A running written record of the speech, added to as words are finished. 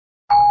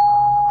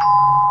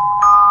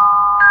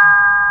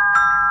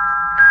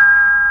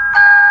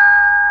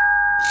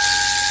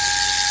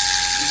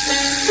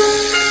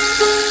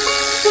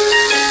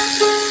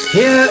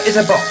is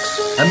a box,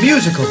 a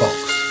musical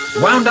box,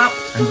 wound up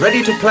and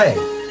ready to play.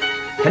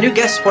 Can you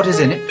guess what is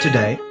in it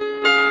today?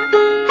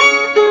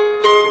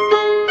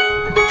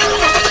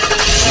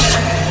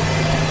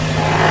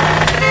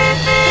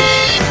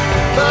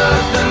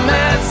 Put the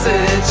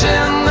message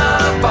in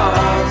the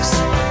box.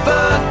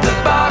 Put the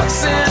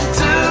box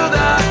into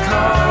the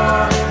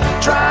car.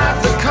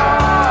 Drive the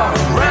car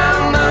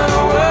around the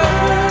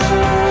world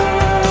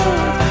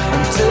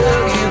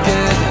until you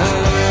get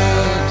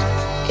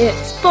hurt.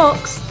 It's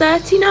Box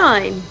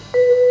 39.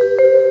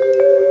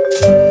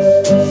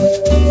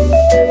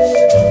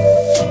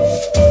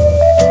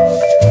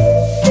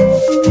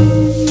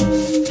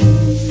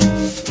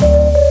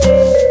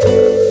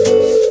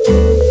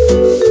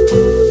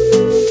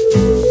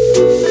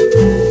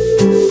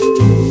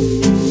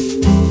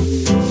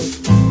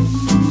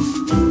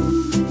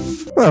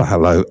 Well,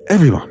 hello,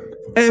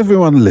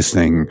 everyone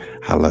listening.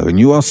 Hello, and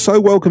you are so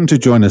welcome to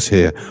join us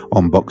here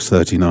on Box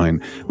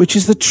 39, which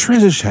is the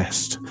treasure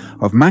chest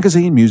of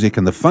magazine, music,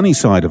 and the funny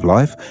side of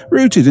life,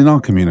 rooted in our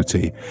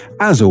community,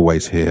 as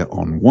always here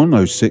on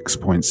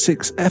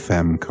 106.6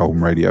 FM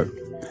Colm Radio.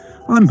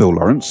 I'm Bill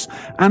Lawrence,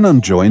 and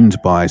I'm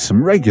joined by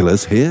some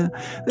regulars here.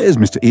 There's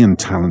Mr. Ian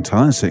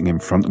Tallentire sitting in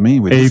front of me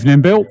with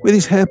Bill. With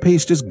his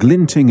hairpiece just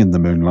glinting in the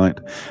moonlight.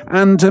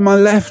 And to my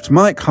left,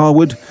 Mike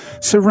Harwood,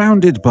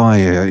 surrounded by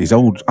his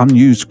old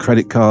unused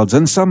credit cards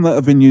and some that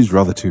have been used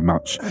rather too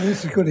much.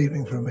 It's a good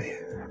evening for me.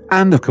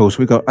 And, of course,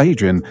 we've got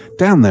Adrian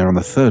down there on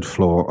the third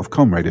floor of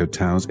Colm Radio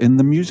Towers in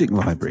the Music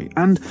Library.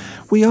 And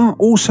we are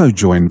also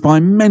joined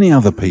by many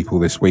other people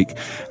this week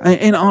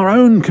in our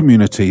own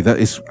community that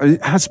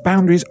has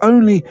boundaries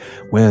only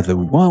where the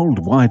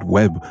World Wide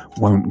Web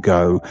won't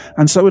go.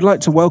 And so we'd like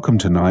to welcome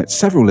tonight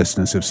several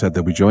listeners who've said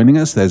they'll be joining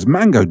us. There's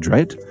Mango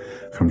Dread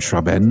from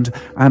Shrub End,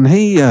 and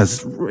he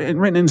has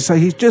written in to say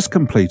he's just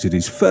completed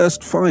his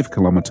first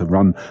 5-kilometre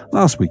run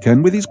last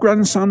weekend with his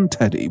grandson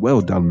Teddy. Well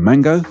done,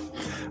 Mango.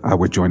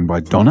 We're joined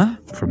by Donna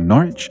from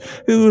Norwich,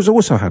 who has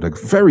also had a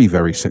very,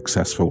 very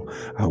successful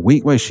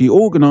week where she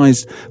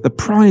organised the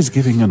prize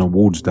giving and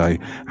awards day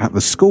at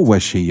the school where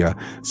she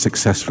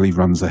successfully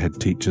runs the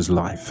head teacher's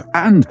life.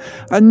 And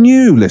a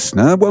new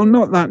listener, well,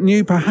 not that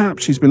new,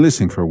 perhaps she's been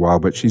listening for a while,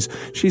 but she's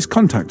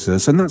contacted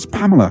us, and that's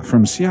Pamela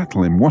from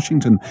Seattle in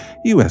Washington,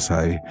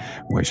 USA,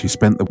 where she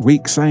spent the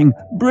week saying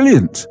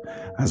brilliant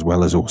as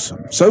well as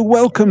awesome. So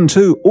welcome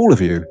to all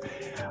of you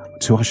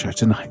to our show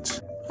tonight.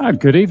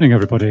 Good evening,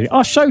 everybody.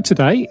 Our show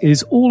today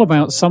is all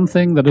about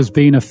something that has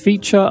been a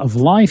feature of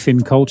life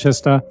in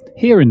Colchester,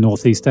 here in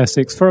North East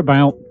Essex, for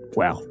about,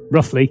 well,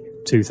 roughly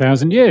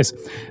 2,000 years.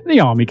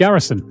 The Army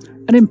Garrison,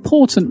 an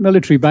important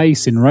military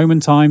base in Roman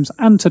times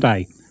and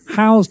today,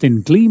 housed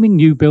in gleaming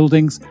new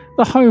buildings,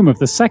 the home of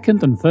the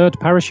 2nd and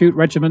 3rd Parachute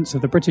Regiments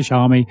of the British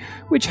Army,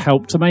 which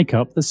helped to make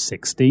up the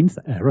 16th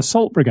Air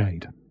Assault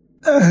Brigade.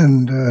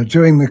 And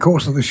during the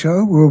course of the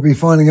show, we'll be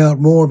finding out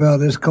more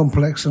about this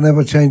complex and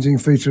ever-changing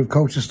feature of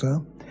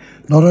Colchester.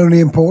 Not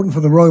only important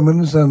for the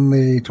Romans and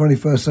the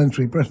 21st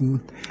century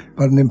Britain,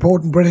 but an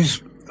important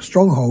British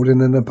stronghold in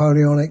the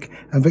Napoleonic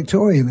and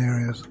Victorian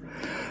areas.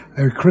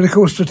 A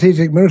critical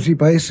strategic military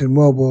base in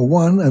World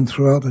War I and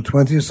throughout the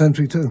 20th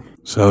century too.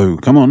 So,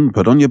 come on,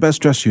 put on your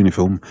best dress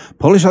uniform,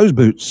 polish those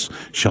boots,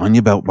 shine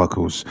your belt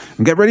buckles,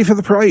 and get ready for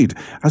the parade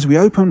as we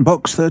open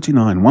Box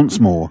 39 once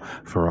more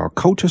for our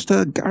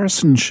Colchester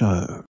Garrison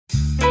show.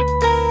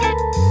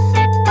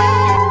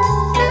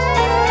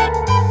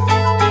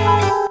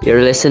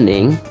 You're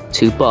listening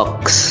to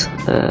Box,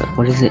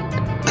 what is it?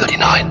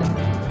 39.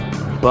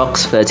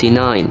 Box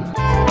 39.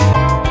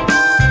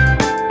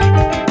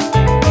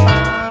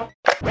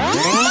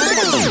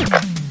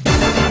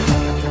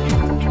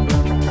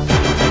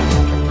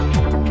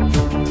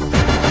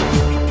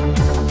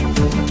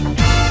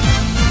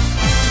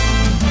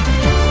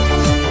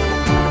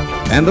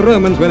 And the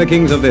Romans were the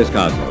kings of this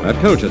castle, at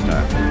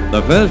Colchester,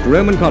 the first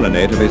Roman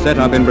colony to be set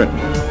up in Britain.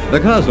 The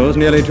castle is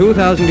nearly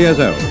 2,000 years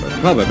old,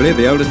 probably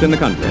the oldest in the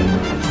country.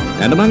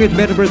 And among its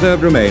better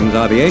preserved remains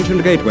are the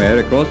ancient gateway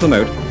across the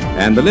moat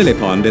and the lily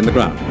pond in the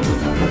ground.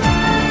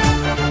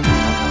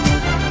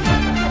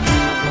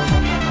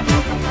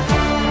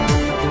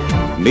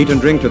 Meat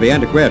and drink to the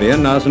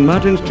antiquarian are St.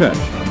 Martin's Church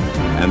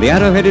and the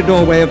arrow-headed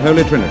doorway of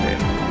Holy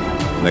Trinity.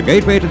 The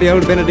gateway to the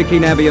old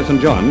Benedictine Abbey of St.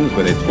 John's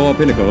with its 4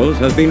 pinnacles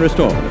has been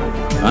restored,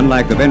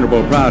 unlike the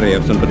venerable priory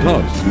of St.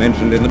 Botolph's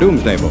mentioned in the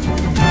Doomsday Book.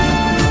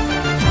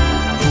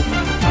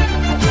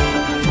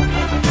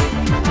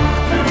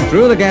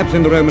 Through the gaps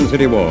in the Roman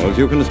city walls,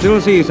 you can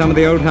still see some of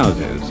the old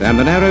houses, and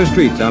the narrow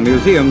streets are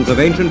museums of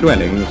ancient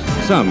dwellings,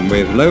 some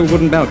with low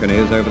wooden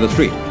balconies over the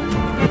street.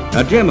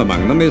 A gem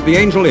among them is the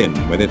Angel Inn,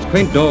 with its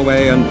quaint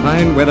doorway and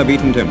fine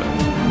weather-beaten timbers.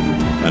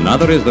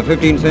 Another is the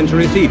 15th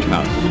century siege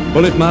house,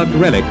 bullet-marked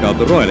relic of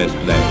the Royalist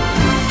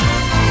days.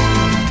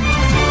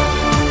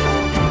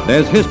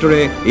 There's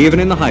history even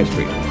in the High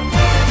Street.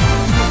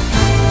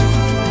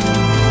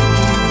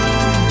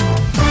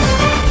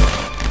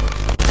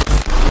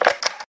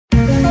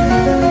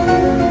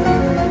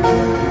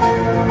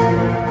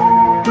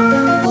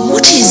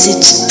 What is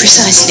it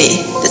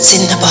precisely that's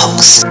in the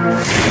box?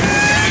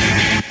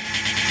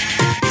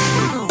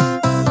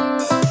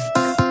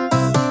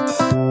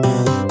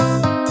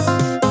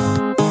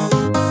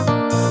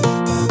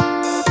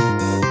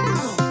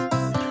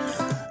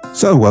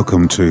 So,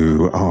 welcome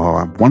to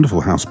our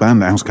wonderful house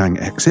band, Ausgang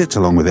Exit,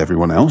 along with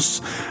everyone else.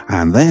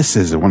 And this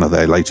is one of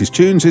their latest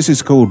tunes. This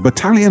is called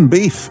Battalion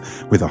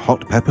Beef with a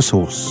Hot Pepper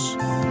Sauce.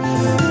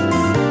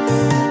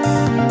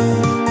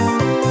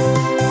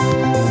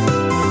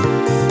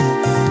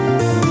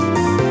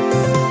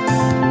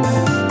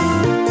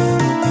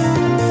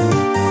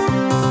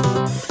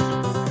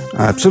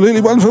 Absolutely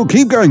wonderful.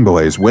 Keep going,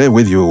 boys. We're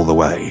with you all the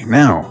way.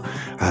 Now,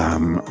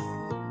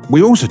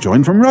 we also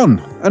join from Ron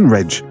and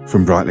Reg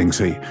from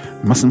Brightlingsea.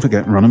 Mustn't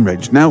forget Ron and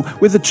Reg. Now,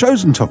 with the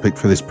chosen topic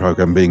for this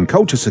programme being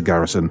Colchester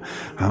Garrison,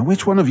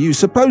 which one of you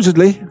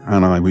supposedly,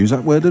 and I use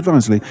that word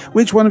advisedly,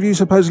 which one of you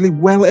supposedly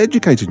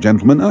well-educated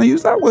gentlemen, and I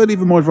use that word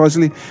even more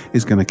advisedly,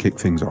 is going to kick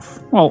things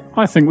off? Well,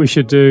 I think we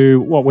should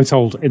do what we're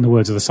told in the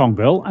words of the song,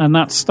 Bill, and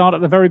that's start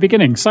at the very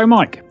beginning. So,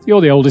 Mike,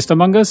 you're the oldest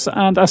among us,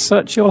 and as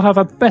such, you'll have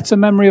a better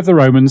memory of the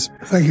Romans.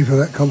 Thank you for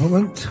that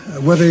compliment.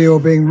 Whether you're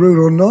being rude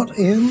or not,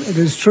 Ian, it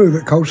is true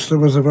that Colchester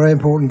was a very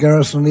important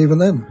garrison even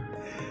then.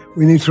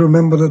 We need to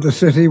remember that the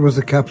city was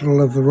the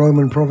capital of the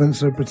Roman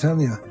province of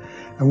Britannia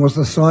and was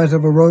the site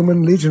of a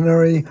Roman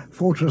legionary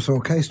fortress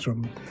or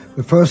castrum,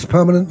 the first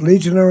permanent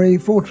legionary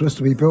fortress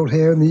to be built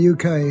here in the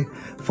UK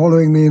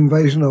following the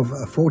invasion of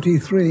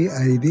 43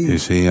 AD. You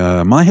see,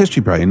 my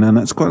history brain, and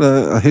that's quite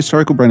a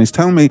historical brain, is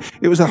telling me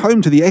it was a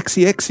home to the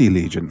XEXE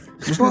Legion.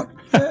 Spot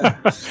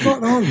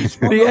on.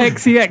 The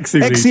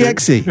XEXE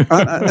XEXE.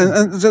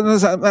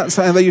 That's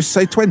how they used to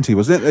say 20,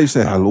 wasn't it? They used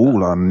to say,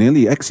 hello, I'm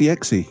nearly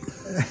XEXE.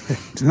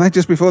 Didn't they,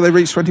 just before they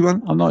reached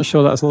 21? I'm not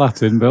sure that's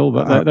Latin, Bill,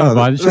 but never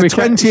mind. Should we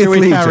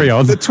carry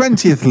on? The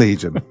 20th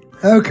Legion.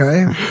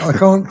 Okay, I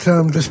can't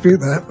dispute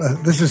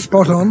that. This is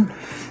spot on.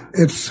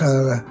 It's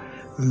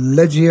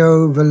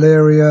Legio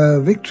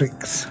Valeria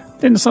Victrix.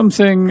 Didn't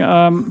something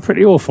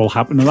pretty awful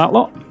happen to that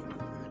lot?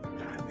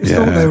 It's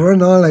thought they were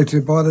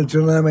annihilated by the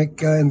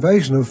Germanic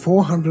invasion of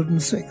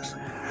 406.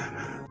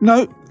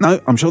 No,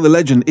 I'm sure the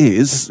legend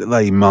is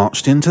they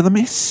marched into the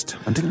mist,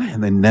 and didn't they?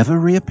 And they never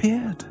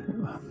reappeared.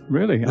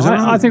 Really?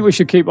 I think we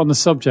should keep on the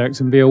subject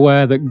and be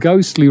aware that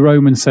ghostly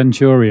Roman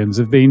centurions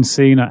have been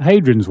seen at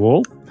Hadrian's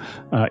Wall,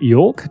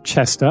 York,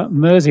 Chester,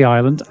 Mersey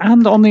Island,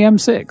 and on the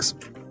M6.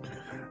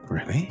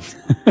 Really?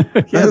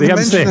 Yeah, the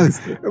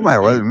M6.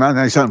 Well,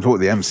 now it's time to talk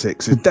the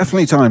M6. It's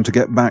definitely time to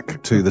get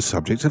back to the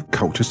subject of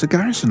Colchester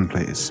Garrison,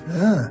 please.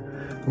 Yeah.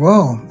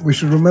 Well, we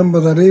should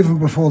remember that even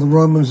before the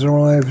Romans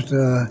arrived,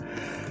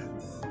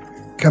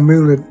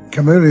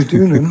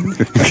 Camulodunum,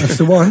 that's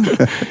the one.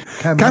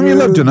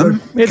 Camulodunum?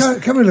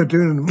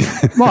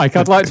 Camulodunum. Mike,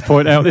 I'd like to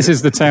point out this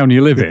is the town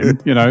you live in.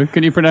 You know,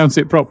 can you pronounce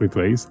it properly,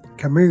 please?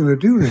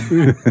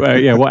 Camulodunum. Well,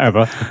 yeah,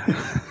 whatever.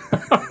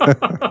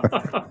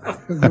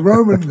 The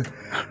Roman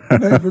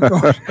name of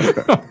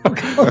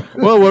God.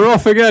 Well, we're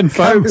off again,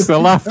 folks. The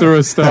laughter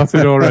has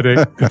started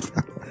already.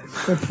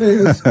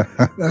 Appears.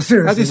 No,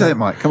 seriously. How do you say it,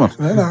 Mike? Come on.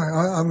 No,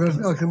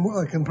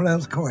 I can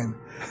pronounce coin.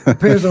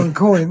 Appears on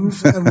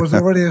coins and was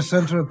already a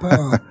centre of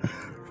power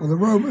for the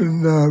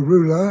Roman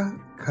ruler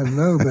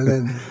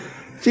Canobalin.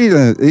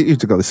 You've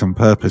got this on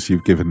purpose.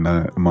 You've given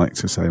Mike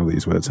to say all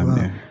these words, haven't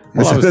you?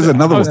 Well, there's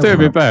another one. I was doing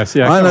my best,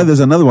 yeah. I know there's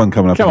another one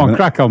coming up. Come on,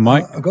 crack on,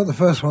 Mike. I've got the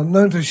first one,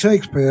 known to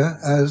Shakespeare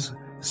as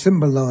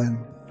Cymbeline.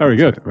 Very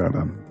good. Well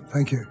done.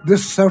 Thank you.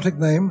 This Celtic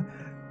name,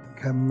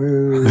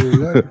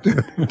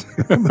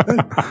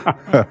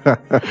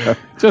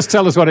 Just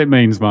tell us what it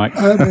means, Mike.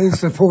 It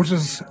means the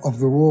fortress of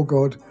the war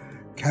god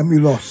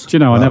Camulos. Do you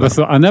know, I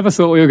never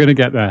thought we were going to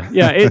get there.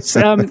 Yeah, it's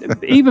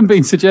even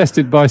been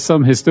suggested by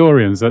some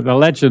historians that the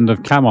legend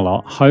of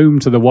Camelot, home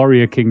to the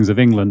warrior kings of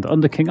England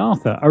under King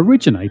Arthur,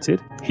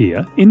 originated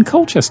here in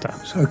Colchester.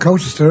 So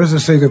Colchester is a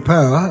seat of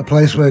power, a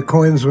place where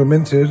coins were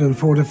minted and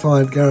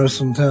fortified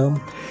garrison town,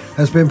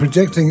 has been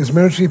projecting its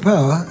military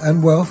power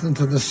and wealth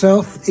into the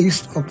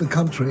southeast of the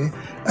country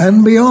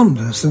and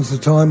beyond since the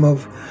time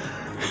of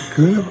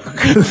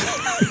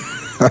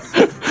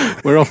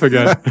We're off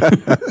again.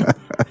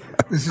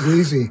 This is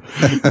easy.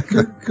 I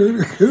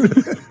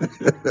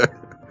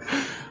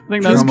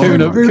think that's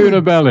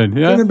Cunobelin,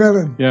 yeah?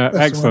 Cunobelin. Yeah, that's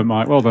excellent,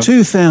 Mike. Well done.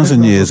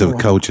 2,000 years of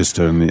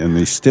Colchester, and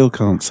they still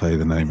can't say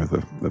the name of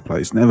the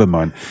place. Never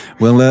mind.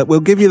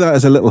 We'll give you that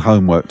as a little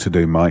homework to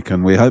do, Mike,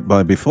 and we hope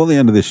before the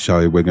end of this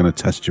show, we're going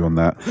to test you on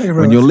that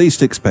when you're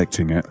least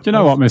expecting it. Do you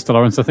know what, Mr.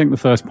 Lawrence? I think the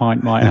first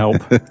pint might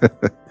help.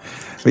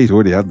 He's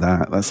already had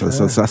that. That's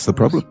the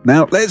problem.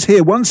 Now, let's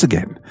hear once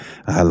again,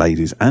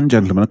 ladies and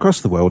gentlemen across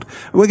the world.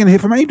 We're going to hear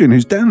from Adrian,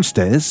 who's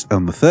downstairs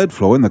on the third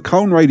floor in the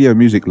Colne Radio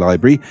Music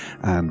Library,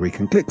 and we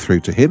can click through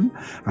to him,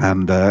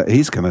 and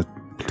he's going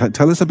to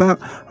tell us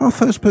about our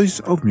first piece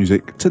of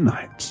music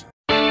tonight.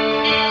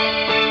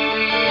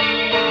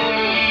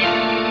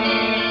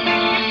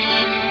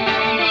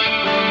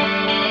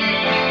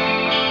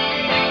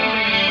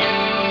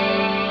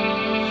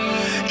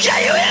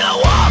 Can you hear the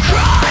war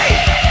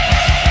cry?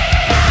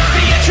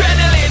 The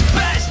adrenaline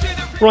burst through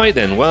the Right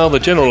then, well, the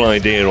general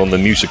idea on the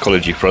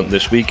musicology front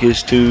this week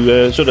is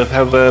to sort of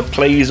have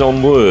plays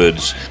on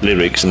words,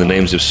 lyrics and the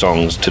names of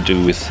songs to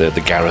do with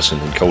the garrison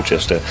in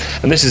Colchester.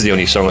 And this is the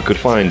only song I could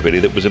find, really,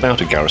 that was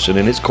about a garrison,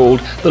 and it's called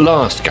The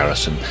Last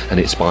Garrison, and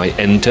it's by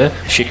Enter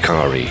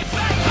Shikari.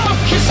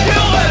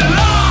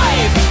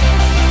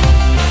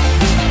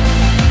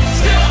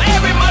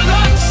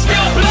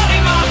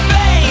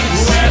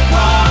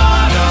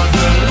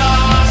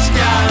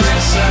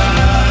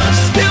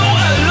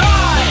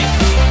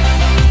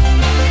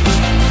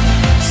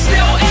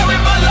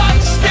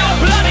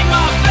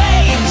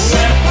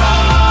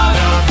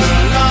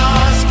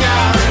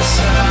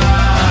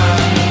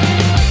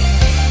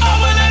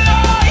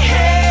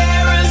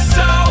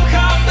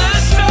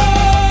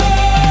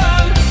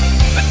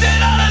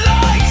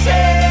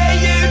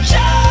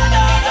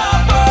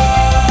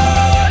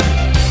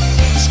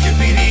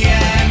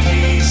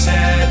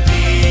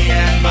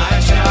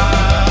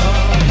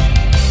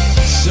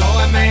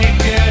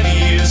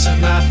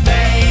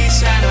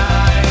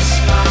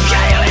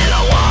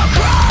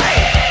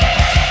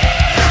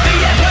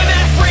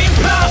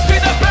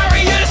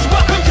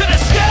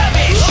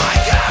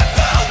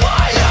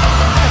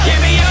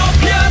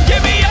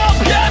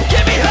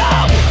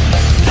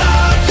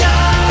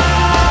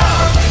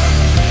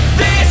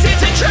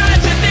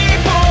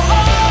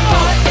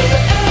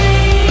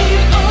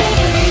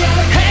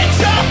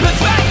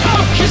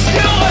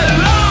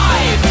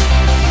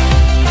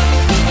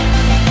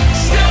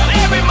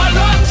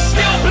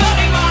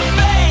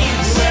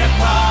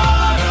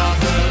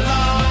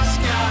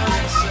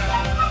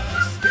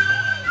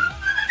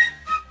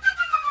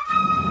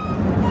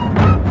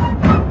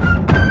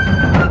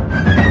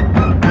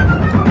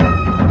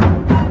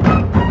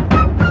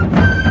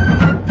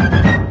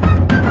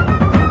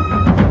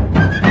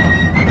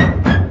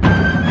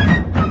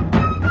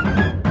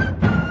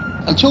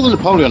 Until the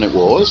Napoleonic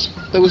Wars,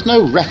 there was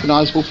no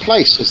recognisable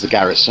place as the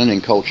garrison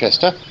in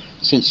Colchester,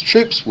 since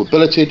troops were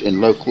billeted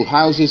in local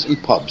houses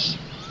and pubs.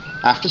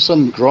 After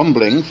some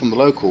grumbling from the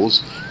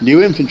locals,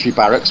 new infantry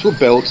barracks were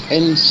built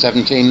in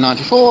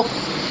 1794,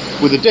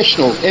 with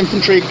additional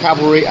infantry,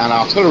 cavalry and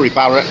artillery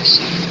barracks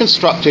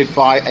constructed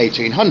by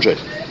 1800.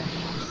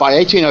 By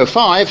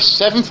 1805,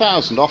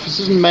 7,000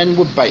 officers and men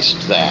were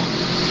based there.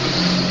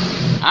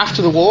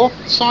 After the war,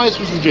 size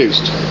was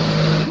reduced.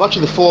 Much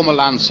of the former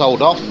land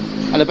sold off,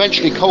 and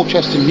eventually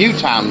Colchester New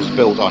Town was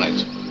built on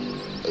it.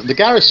 The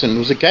garrison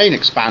was again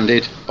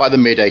expanded by the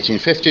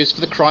mid-1850s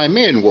for the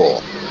Crimean War,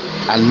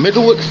 and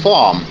Middlewick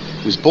Farm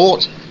was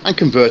bought and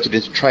converted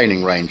into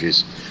training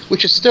ranges,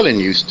 which are still in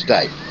use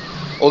today.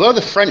 Although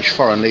the French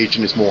Foreign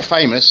Legion is more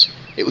famous,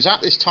 it was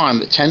at this time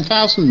that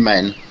 10,000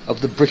 men of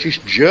the British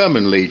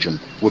German Legion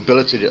were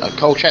billeted at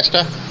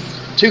Colchester,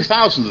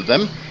 2,000 of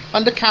them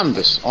under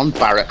canvas on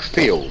Barrack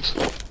Field.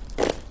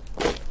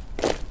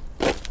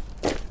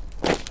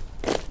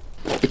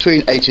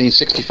 Between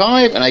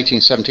 1865 and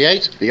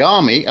 1878, the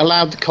Army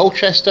allowed the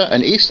Colchester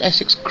and East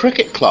Essex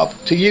Cricket Club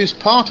to use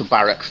part of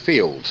Barrack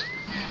Field.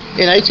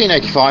 In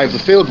 1885, the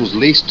field was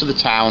leased to the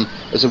town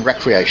as a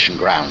recreation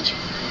ground.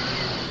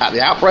 At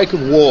the outbreak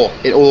of war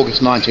in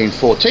August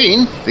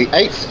 1914, the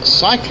 8th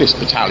Cyclist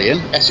Battalion,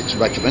 Essex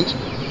Regiment,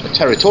 a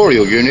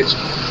territorial unit,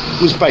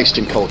 was based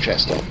in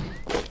Colchester.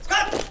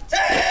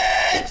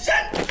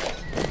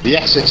 The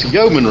Essex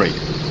Yeomanry,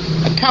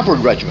 a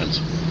cavalry regiment,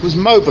 was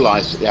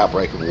mobilised at the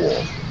outbreak of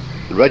war.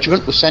 The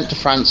regiment was sent to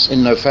France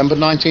in November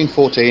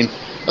 1914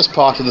 as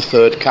part of the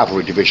 3rd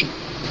Cavalry Division.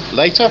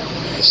 Later,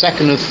 the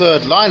 2nd and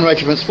 3rd Line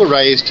Regiments were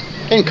raised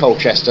in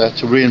Colchester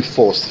to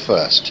reinforce the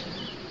 1st.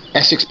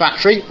 Essex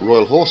Battery,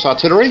 Royal Horse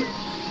Artillery,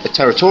 a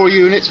territorial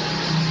unit,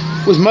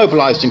 was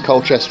mobilised in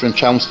Colchester and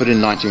Chelmsford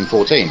in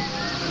 1914.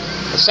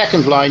 A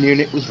 2nd Line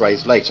unit was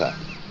raised later.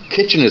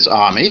 Kitchener's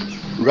Army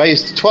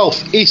raised the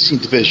 12th Eastern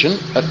Division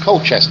at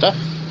Colchester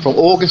from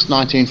August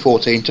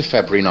 1914 to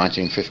February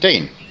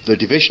 1915. The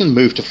division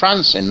moved to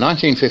France in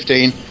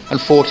 1915 and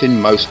fought in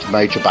most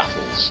major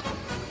battles.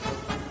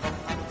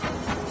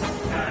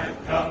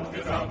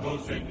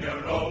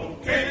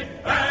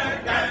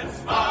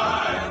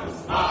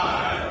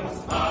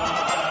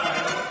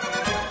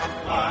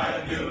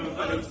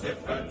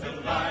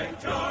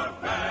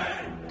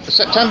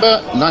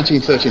 September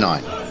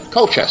 1939.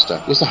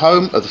 Colchester was the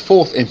home of the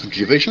 4th Infantry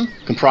Division,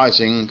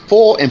 comprising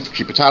 4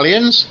 infantry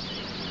battalions,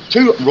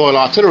 2 Royal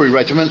Artillery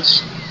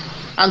regiments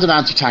and an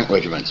anti-tank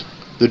regiment.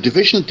 The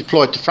division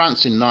deployed to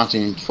France in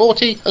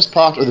 1940 as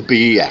part of the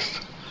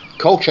BEF.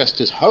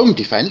 Colchester's home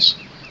defence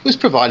was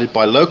provided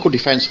by local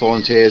defence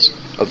volunteers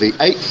of the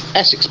 8th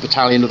Essex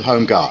Battalion of the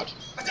Home Guard.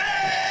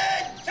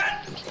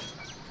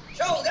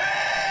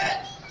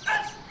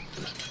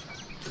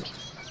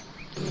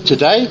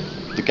 Today,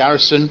 the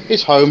garrison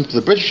is home to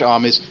the British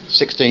Army's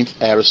 16th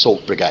Air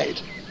Assault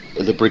Brigade.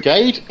 The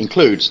brigade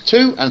includes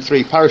 2 and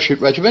 3 parachute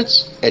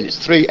regiments in its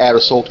 3 air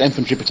assault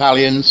infantry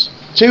battalions,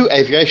 2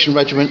 aviation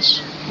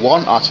regiments,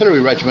 1 artillery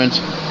regiment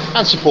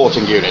and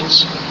supporting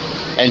units,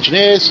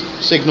 engineers,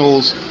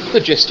 signals,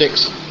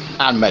 logistics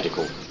and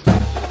medical.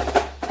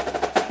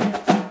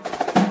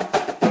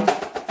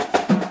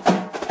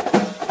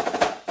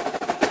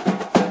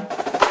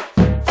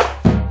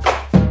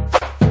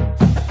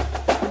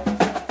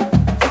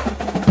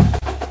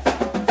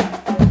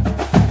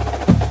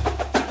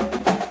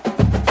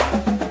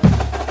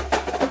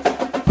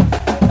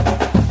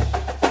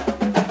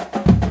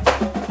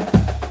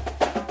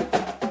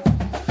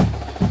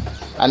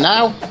 And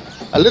now,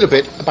 a little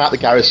bit about the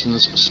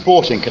garrison's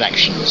sporting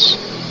connections.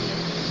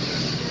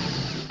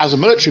 As a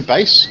military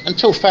base,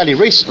 until fairly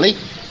recently,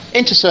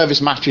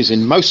 inter-service matches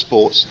in most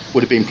sports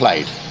would have been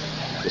played.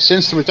 But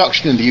since the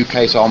reduction in the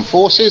UK's armed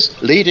forces,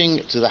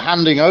 leading to the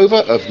handing over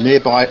of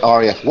nearby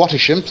RAF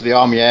Wattisham to the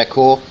Army Air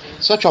Corps,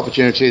 such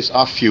opportunities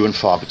are few and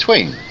far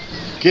between.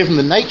 Given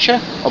the nature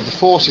of the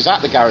forces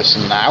at the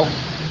garrison now,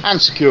 and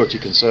security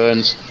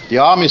concerns, the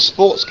Army's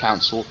Sports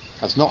Council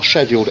has not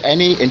scheduled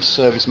any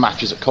inter-service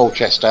matches at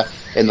Colchester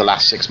in the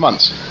last 6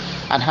 months,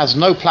 and has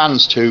no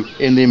plans to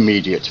in the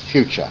immediate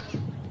future.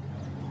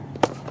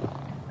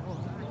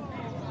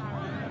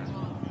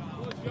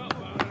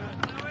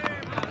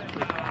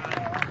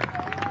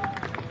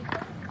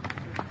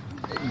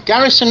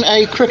 Garrison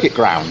A cricket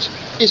ground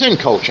is in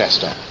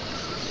Colchester.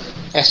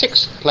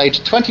 Essex played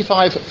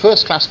 25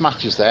 first-class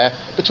matches there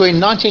between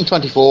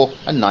 1924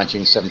 and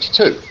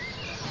 1972.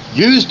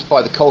 Used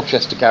by the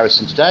Colchester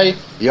Garrison today,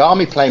 the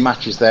Army play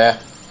matches there,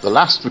 the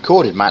last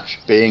recorded match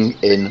being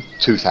in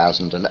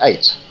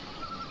 2008.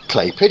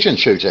 Clay pigeon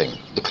shooting.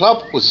 The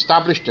club was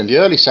established in the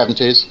early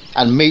 70s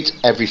and meet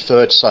every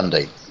third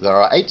Sunday. There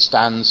are 8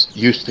 stands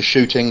used for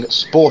shooting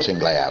sporting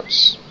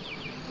layouts.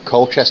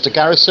 Colchester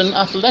Garrison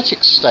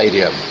Athletics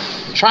Stadium.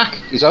 The track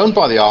is owned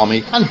by the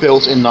Army and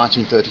built in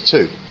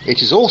 1932.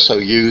 It is also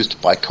used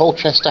by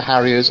Colchester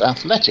Harriers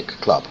Athletic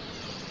Club.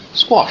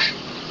 Squash.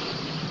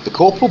 The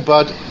Corporal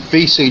Budd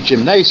VC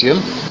Gymnasium,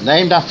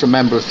 named after a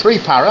member of 3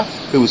 Para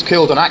who was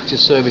killed on active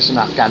service in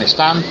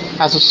Afghanistan,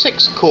 has a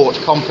 6-court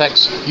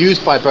complex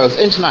used by both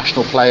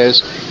international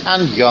players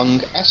and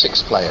young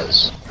Essex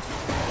players.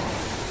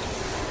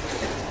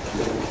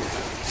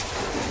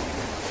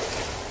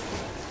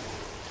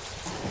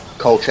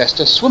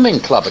 Colchester Swimming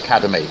Club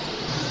Academy.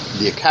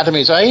 The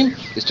Academy's aim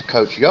is to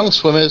coach young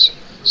swimmers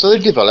so they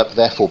develop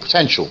their full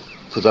potential.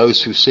 For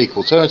those who seek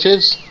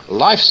alternatives,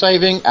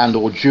 life-saving and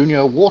or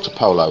junior water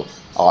polo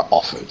are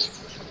offered.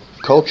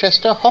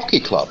 Colchester Hockey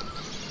Club.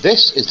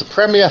 This is the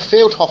premier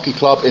field hockey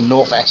club in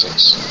North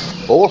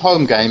Essex. All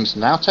home games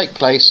now take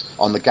place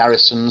on the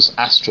Garrison's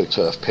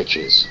AstroTurf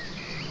pitches.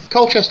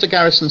 Colchester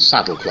Garrison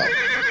Saddle Club.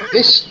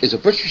 This is a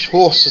British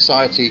Horse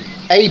Society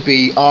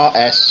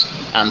ABRS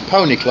and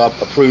Pony Club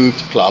approved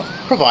club,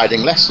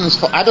 providing lessons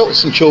for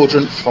adults and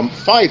children from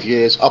 5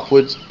 years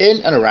upwards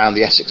in and around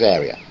the Essex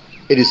area.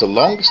 It is a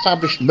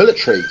long-established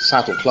military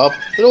saddle club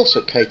that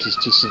also caters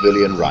to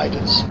civilian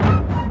riders.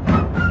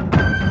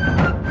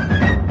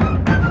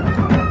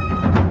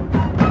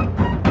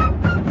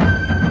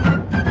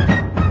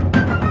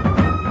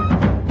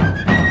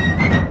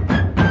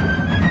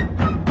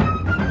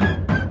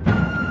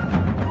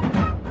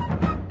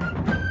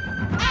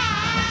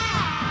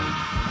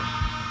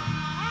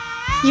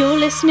 You're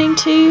listening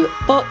to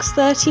Box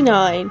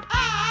 39,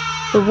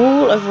 the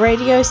wall of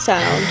radio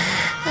sound,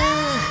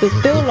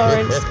 with Bill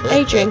Lawrence,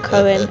 Adrian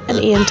Cohen and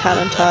Ian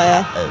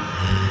Talentire.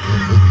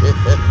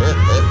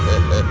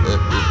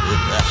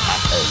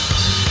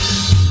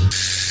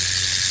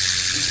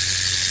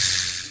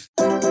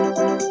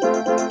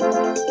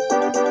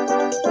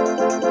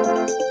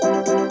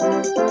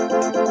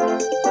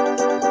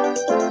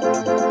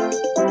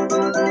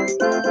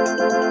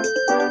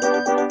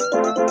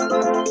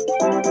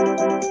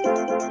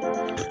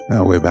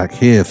 Now we're back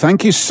here.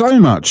 Thank you so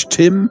much,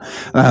 Tim.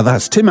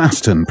 That's Tim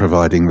Aston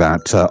providing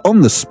that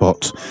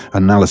on-the-spot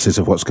analysis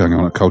of what's going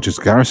on at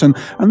Colchester Garrison.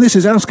 And this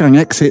is Outgang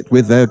Exit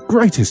with their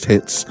greatest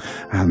hits.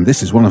 And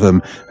this is one of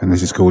them. And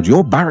this is called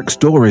Your Barracks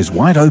Door is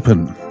Wide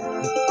Open.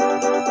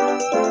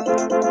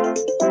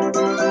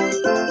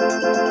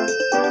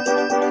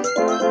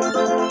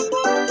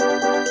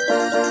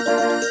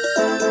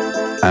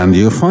 And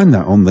you'll find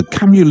that on the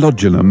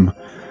Camulodulum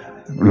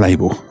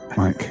label,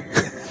 Mike.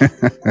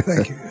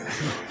 Thank you.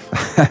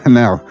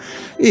 Now,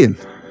 Ian.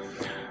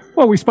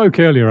 Well, we spoke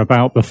earlier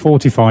about the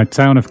fortified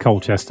town of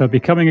Colchester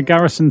becoming a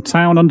garrison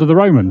town under the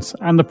Romans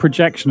and the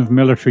projection of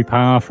military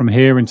power from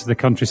here into the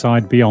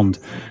countryside beyond.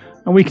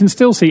 And we can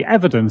still see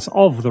evidence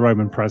of the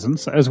Roman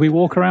presence as we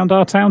walk around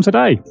our town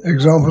today.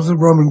 Examples of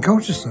Roman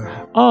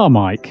Colchester.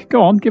 Mike,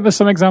 go on, give us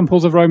some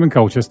examples of Roman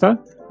Colchester.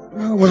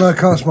 Well, when I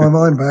cast my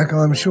mind back,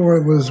 I'm sure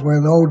it was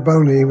when Old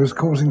Boney was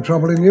causing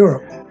trouble in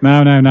Europe.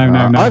 No.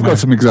 I've got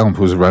some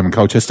examples of Roman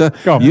Colchester.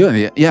 Go on.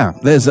 Yeah.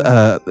 There's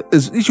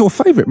is your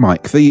favourite,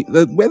 Mike? The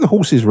where the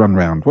horses run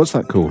round. What's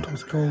that called?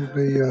 It's called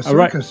the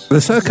circus. The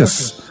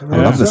circus. I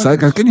love the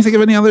circus. Can you think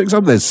of any other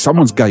example? There's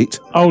someone's gate.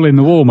 Hole in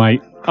the wall,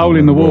 mate. Hole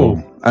in the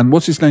wall. And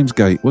what's his name's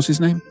gate? What's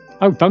his name?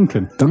 Oh,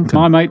 Duncan. Duncan.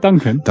 My mate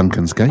Duncan.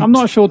 Duncan's gate. I'm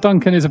not sure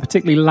Duncan is a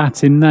particularly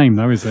Latin name,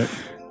 though, is it?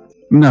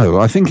 No,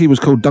 I think he was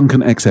called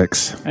Duncan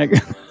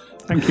XX.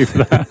 Thank you for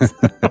that.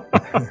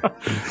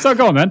 So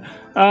go on then.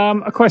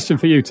 A question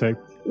for you two.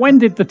 When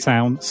did the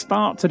town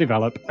start to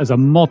develop as a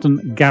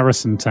modern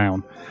garrison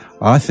town?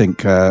 I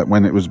think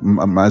when it was,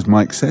 as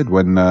Mike said,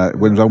 when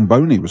Old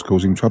Boney was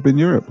causing trouble in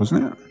Europe,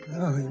 wasn't it?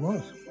 Yeah, I think it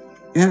was.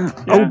 Yeah.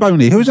 Old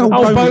Boney. Who's Old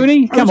Boney? Old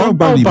Boney? Come on, Old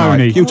Boney,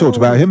 Boney. Mike? You talked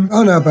about him.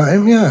 I know about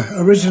him, yeah.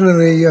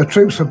 Originally,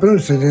 troops were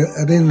billeted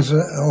at inns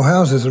or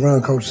houses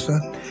around Colchester,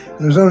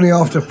 It was only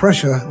after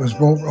pressure was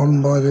brought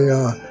on by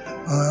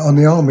on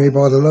the army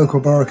by the local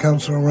borough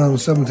council around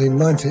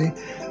 1790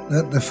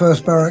 that the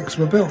first barracks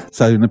were built.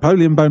 So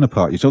Napoleon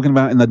Bonaparte, you're talking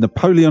about in the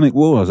Napoleonic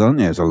Wars, aren't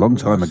you? It's a long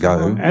time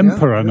ago.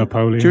 Emperor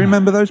Napoleon. Do you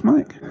remember those,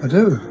 Mike? I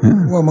do.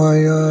 Yeah. Well,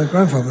 my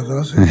grandfather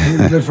does. He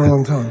lived for a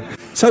long time.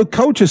 So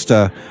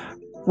Colchester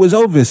was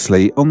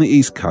obviously on the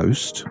east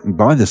coast,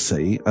 by the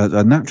sea,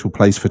 a natural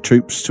place for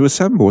troops to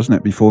assemble, wasn't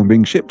it, before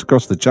being shipped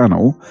across the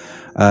channel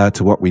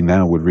to what we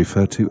now would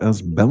refer to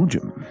as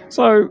Belgium.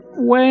 So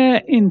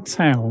where in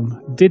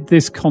town did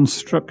this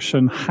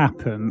construction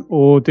happen,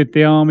 or did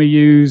the army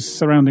use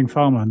surrounding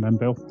farmland then,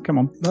 Bill? Come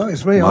on. No,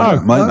 it's me.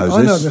 Mike knows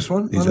I know this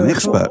one. He's an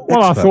expert.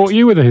 Well, I thought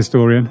you were the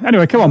historian.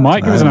 Anyway, come on,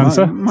 Mike, give us an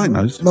answer. Mike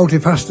knows.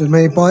 Multifaceted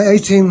me. By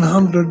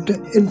 1800,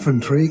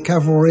 infantry,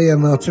 cavalry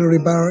and artillery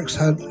barracks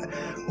had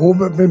all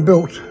but been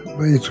built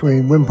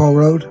between Wimpole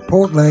Road,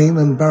 Port Lane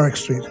and Barrack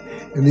Street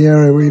in the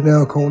area we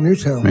now call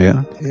Newtown.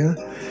 Yeah.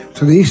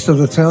 To the east of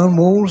the town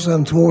walls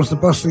and towards the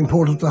bustling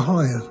port of the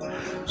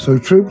Hythe. So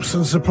troops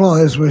and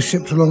supplies were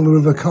shipped along the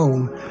River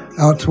Colne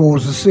out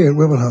towards the sea at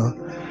Wivenhoe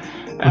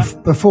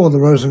before the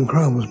Rose and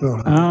Crown was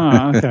built.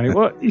 Okay.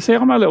 Well, you see,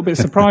 I'm a little bit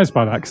surprised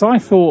by that because I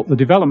thought the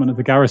development of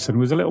the garrison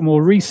was a little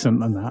more recent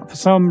than that. For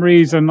some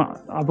reason,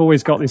 I've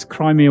always got this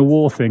Crimea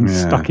War thing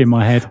stuck in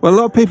my head. Well, a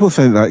lot of people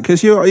think that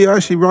because you're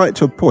actually right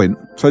to a point.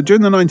 So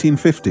during the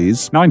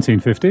 1950s...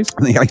 1950s?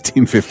 The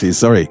 1850s,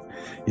 sorry.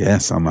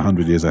 Yes, I'm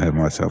 100 years ahead of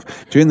myself.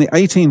 During the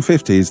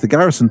 1850s, the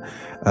garrison,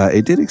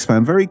 it did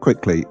expand very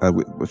quickly.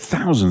 With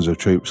thousands of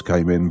troops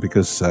came in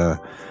because...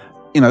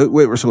 we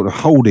were a sort of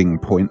holding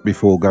point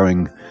before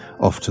going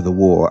off to the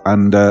war.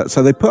 And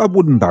so they put up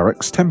wooden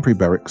barracks, temporary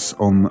barracks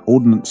on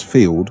Ordnance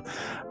Field,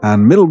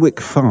 and Middlewick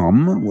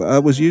Farm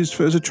was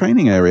used as a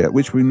training area,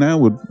 which we now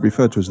would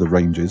refer to as the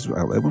Ranges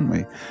out there, wouldn't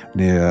we?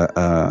 Near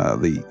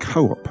the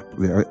Co-op,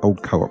 the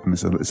old Co-op, and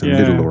it's a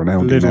Lidl or an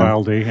Aldi Lidl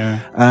now. Aldi, yeah.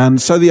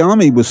 And so the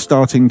army was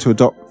starting to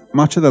adopt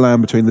much of the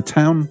land between the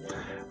town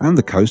and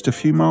the coast a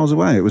few miles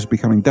away. It was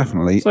becoming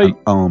definitely an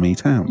army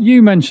town.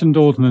 You mentioned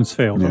Ordnance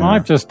Field, and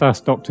I've just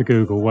asked Dr.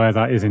 Google where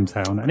that is in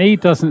town, and he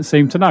doesn't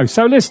seem to know.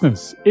 So,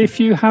 listeners, if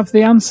you have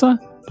the answer,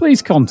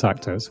 please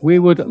contact us. We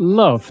would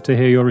love to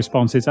hear your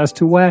responses as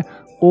to where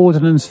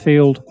Ordnance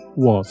Field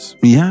was.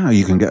 Yeah,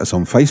 you can get us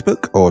on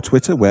Facebook or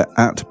Twitter. We're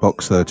at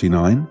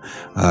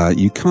Box39.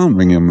 You can't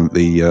ring him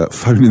the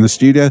phone in the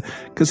studio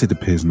because it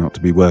appears not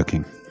to be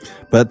working.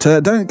 But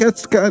don't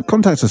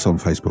contact us on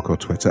Facebook or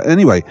Twitter.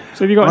 Anyway.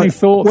 So have you got any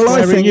thoughts? Well,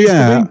 I think,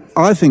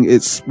 I think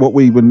it's what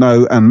we would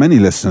know, and many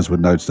listeners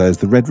would know today, as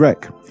the Red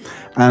Wreck.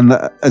 And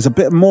there's a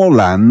bit more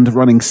land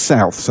running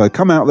south. So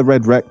come out of the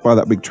Red Wreck by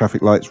that big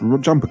traffic lights,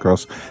 jump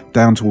across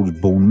down towards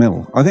Bourne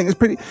Mill. I think it's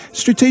pretty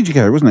strategic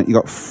area, wasn't it? You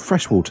got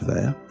fresh water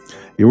there.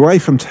 You're away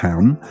from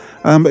town,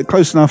 but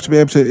close enough to be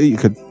able to, you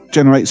could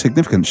generate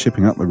significant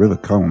shipping up the River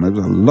Colne. There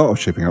was a lot of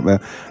shipping up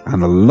there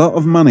and a lot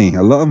of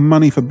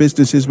money for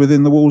businesses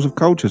within the walls of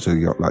Colchester.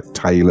 You got like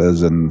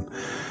tailors and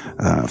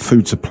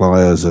food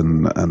suppliers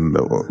and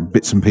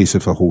bits and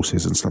pieces for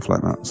horses and stuff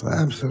like that. So,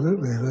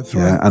 absolutely, that's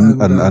right.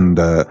 Yeah, and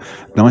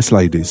nice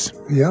ladies.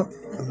 Yeah,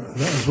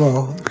 that as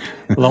well.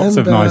 Lots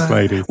of nice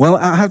ladies. Well,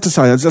 I have to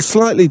say,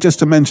 just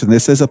to mention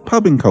this, there's a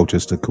pub in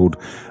Colchester called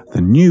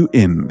the New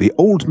Inn, the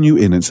Old New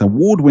Inn. It's an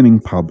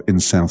award-winning pub in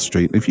South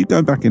Street. If you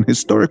go back in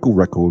historical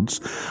records,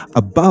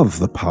 above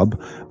the pub,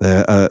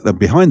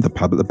 behind the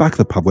pub, at the back of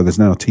the pub where there's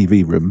now a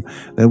TV room,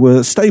 there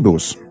were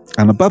stables.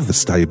 And above the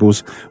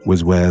stables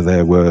was where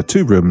there were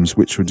two rooms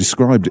which were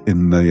described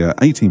in the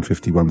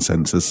 1851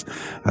 census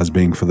as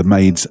being for the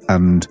maids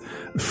and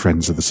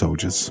friends of the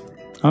soldiers.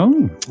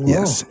 Oh,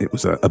 yes, it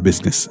was a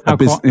business. It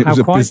was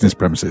a business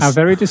premises. How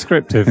very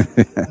descriptive.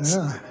 Yes.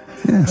 Yeah.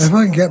 Yes. If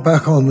I can get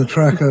back on the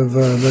track of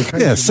location.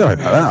 Yeah, sorry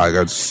about that. I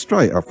go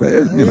straight up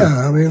there.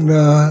 I mean,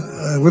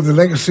 with the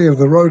legacy of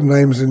the road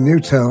names in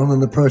Newtown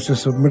and the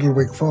purchase of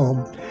Middlewick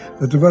Farm,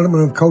 the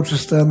development of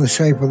Colchester and the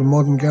shape of the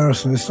modern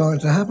garrison is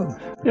starting to happen.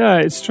 Yeah,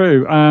 it's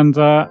true. And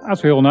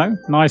as we all know,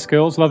 nice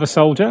girls love a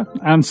soldier.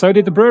 And so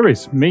did the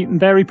breweries, meat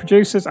and dairy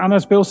producers, and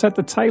as Bill said,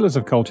 the tailors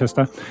of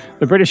Colchester.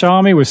 The British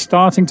Army was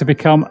starting to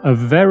become a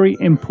very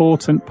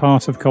important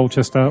part of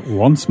Colchester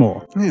once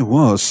more. It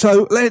was.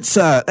 So let's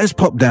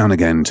pop down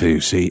again to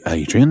see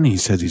Adrian. He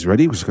says he's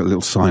ready. We've got a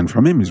little sign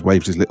from him. He's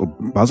waved his little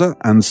buzzer.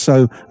 And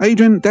so,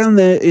 Adrian, down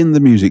there in the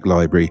music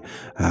library,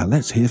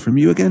 let's hear from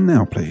you again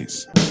now,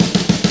 please.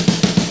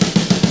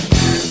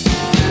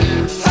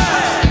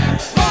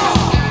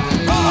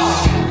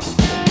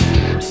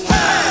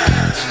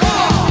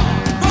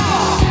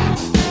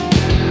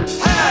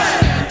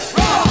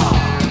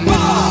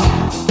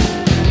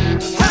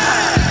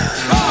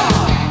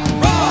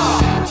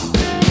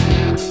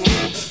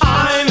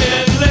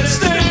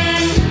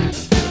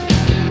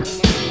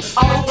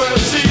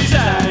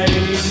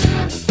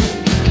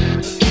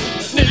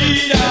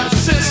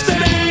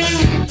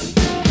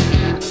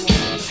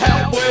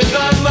 Help with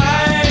the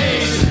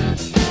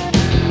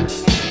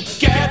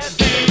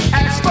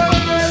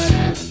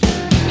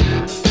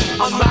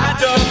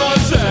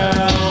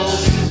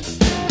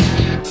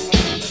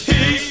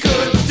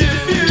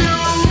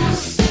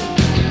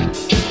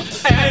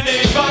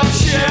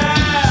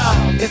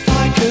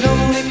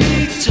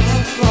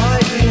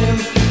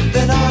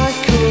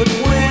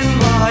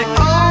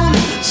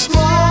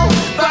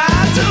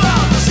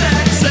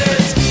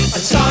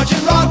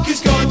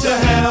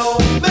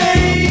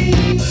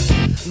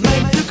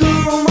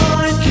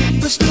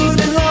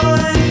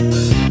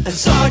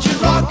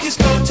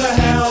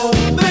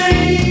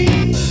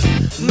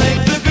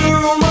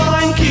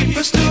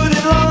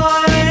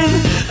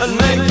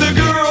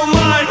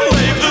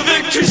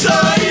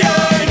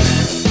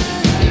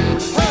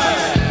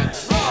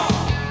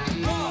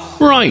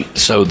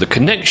So the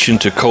connection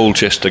to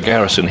Colchester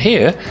Garrison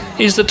here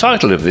is the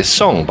title of this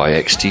song by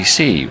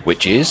XTC,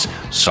 which is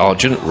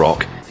Sergeant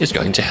Rock is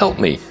Going to Help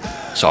Me.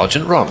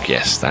 Sergeant Rock,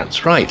 yes,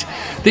 that's right.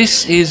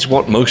 This is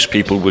what most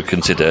people would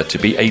consider to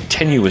be a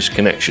tenuous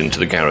connection to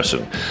the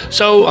garrison,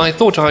 so I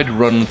thought I'd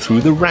run through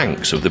the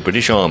ranks of the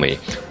British Army,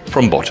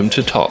 from bottom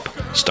to top,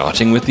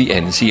 starting with the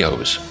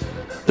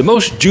NCOs. The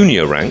most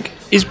junior rank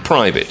is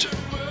Private,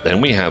 then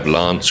we have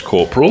Lance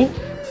Corporal,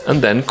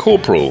 and then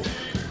Corporal,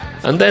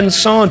 and then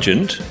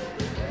Sergeant,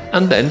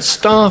 and then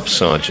Staff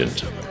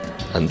Sergeant,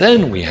 and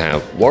then we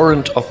have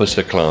Warrant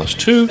Officer Class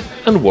 2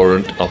 and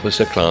Warrant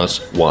Officer Class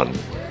 1.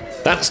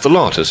 That's the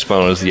lot as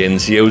far as the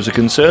NCOs are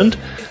concerned,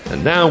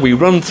 and now we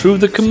run through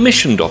the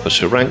commissioned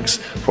officer ranks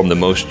from the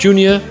most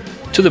junior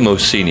to the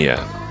most senior.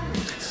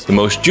 The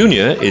most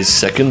junior is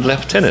Second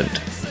Lieutenant.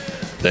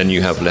 Then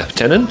you have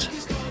Lieutenant,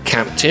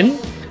 Captain,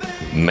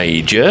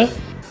 Major,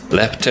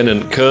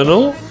 Lieutenant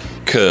Colonel,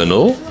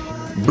 Colonel,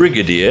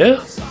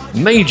 Brigadier,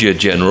 Major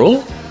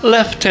General,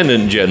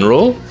 Lieutenant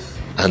General,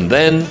 and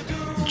then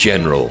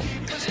General.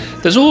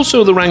 There's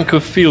also the rank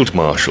of Field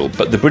Marshal,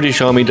 but the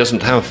British Army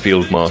doesn't have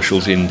Field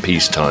Marshals in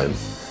peacetime.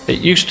 It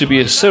used to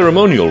be a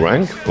ceremonial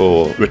rank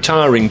for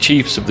retiring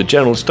chiefs of the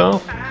General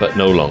Staff, but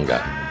no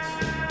longer.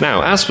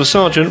 Now, as for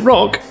Sergeant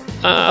Rock,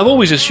 I've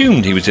always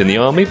assumed he was in the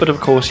Army, but of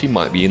course he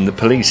might be in the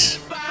police.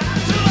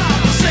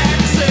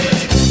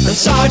 And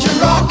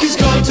Sergeant Rock is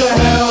going to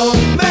help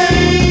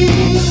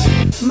me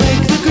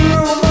make the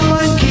girl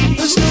mine, keep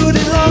her stood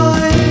in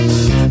line.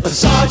 And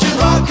Sergeant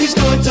Rock is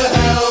going to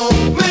help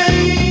me.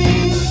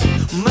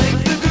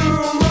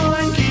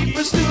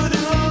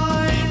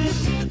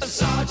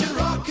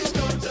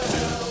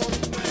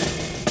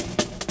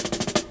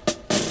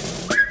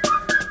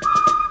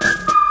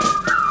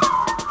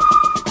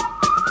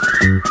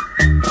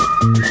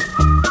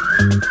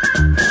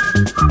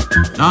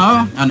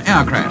 Now, an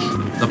air crash.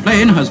 The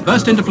plane has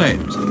burst into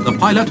flames. The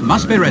pilot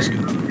must be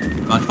rescued.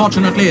 But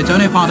fortunately, it's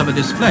only part of a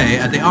display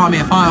at the Army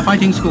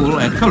Firefighting School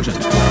at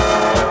Colchester.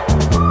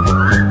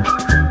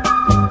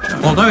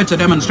 Although it's a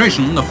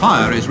demonstration, the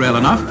fire is real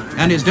enough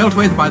and is dealt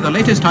with by the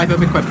latest type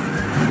of equipment.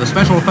 The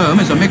special foam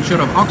is a mixture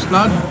of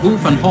oxblood,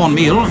 hoof and horn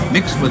meal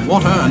mixed with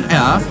water and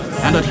air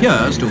and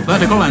adheres to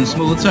vertical and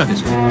smooth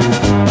surfaces.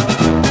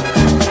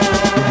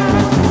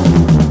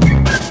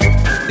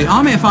 The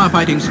Army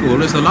Firefighting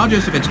School is the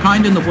largest of its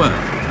kind in the world,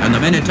 and the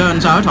men, it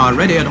turns out, are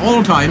ready at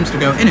all times to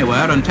go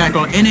anywhere and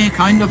tackle any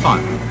kind of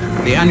fire.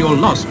 The annual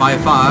loss by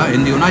fire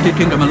in the United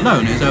Kingdom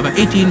alone is over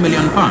 £18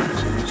 million,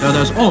 so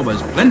there's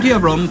always plenty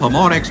of room for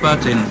more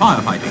experts in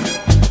firefighting.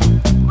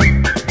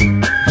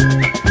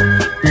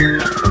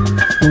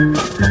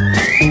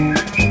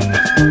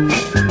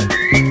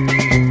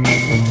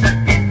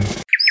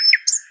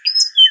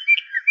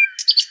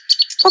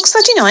 Box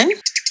 39?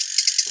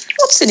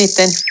 What's in it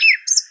then?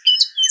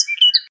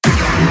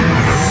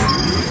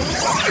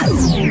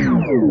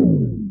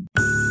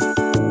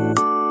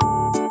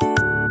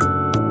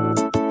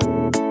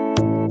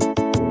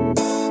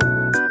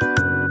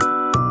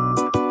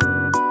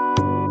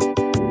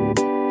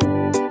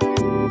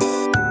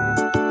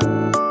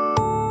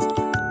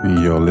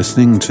 You're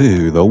listening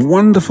to the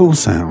wonderful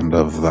sound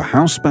of the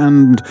house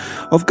band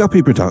of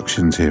Guppy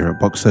Productions here at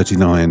Box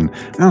 39,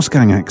 House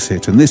Gang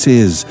Exit, and this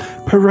is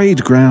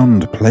Parade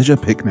Ground Pleasure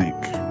Picnic.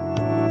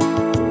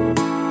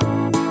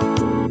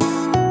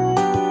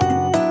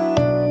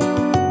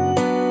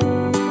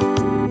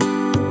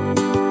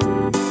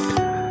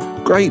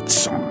 Great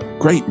song,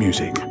 great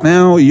music.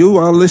 Now you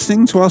are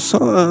listening to our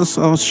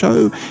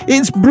show.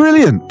 It's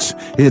brilliant,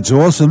 it's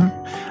awesome,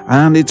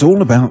 and it's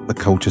all about the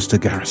Colchester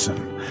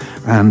Garrison.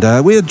 And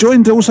we are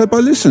joined also by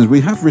listeners.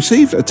 We have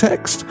received a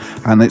text,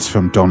 and it's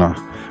from Donna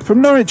from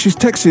Norwich. She's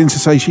texted in to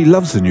say she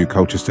loves the new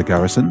Colchester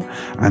Garrison,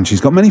 and she's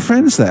got many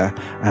friends there,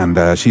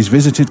 and she's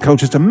visited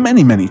Colchester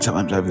many, many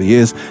times over the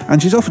years, and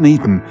she's often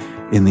eaten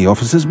in the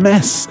officers'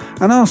 mess,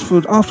 and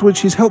afterwards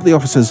she's helped the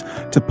officers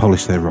to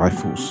polish their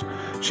rifles.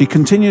 She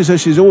continues that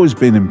she's always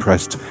been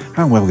impressed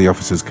how well the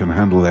officers can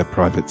handle their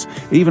privates,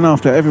 even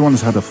after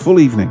everyone's had a full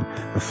evening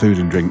of food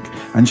and drink.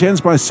 And she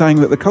ends by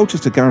saying that the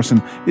Colchester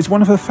Garrison is one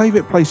of her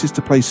favourite places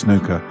to play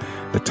snooker.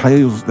 The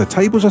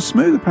tables are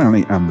smooth,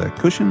 apparently, and the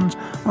cushions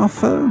are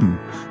firm.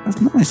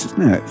 That's nice,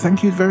 isn't it?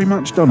 Thank you very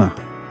much, Donna.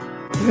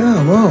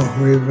 Yeah,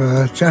 well,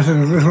 we've chatted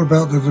a little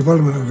about the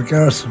development of the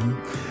garrison,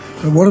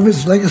 but what of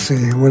its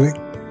legacy when it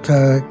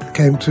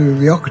came to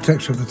the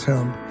architecture of the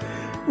town?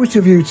 Which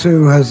of you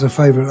two has a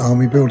favourite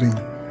army building?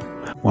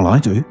 Well, I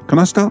do. Can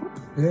I start?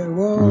 Yeah,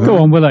 well... Go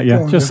on, we'll let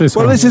you. Just this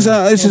one. Well, this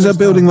is a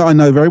building that I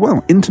know very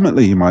well,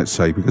 intimately, you might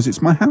say, because it's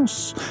my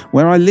house,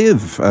 where I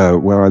live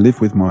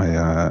with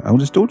my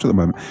eldest daughter at the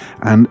moment.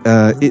 And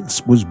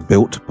it was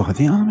built by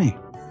the Army.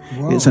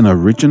 Wow. It's an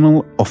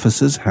original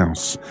officer's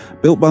house,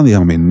 built by the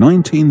Army in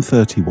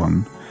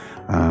 1931,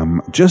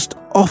 just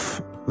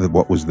off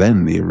what was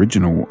then the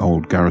original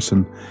old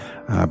garrison,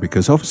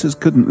 because officers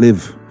couldn't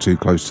live too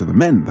close to the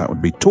men. That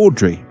would be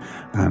tawdry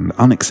and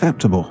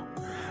unacceptable.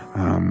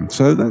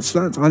 So that's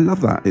I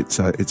love that. It's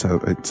a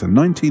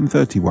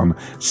 1931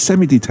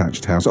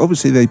 semi-detached house.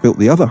 Obviously, they built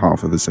the other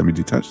half of the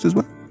semi-detached as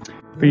well.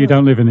 But you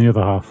don't live in the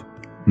other half.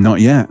 Not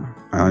yet.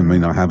 I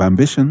mean, I have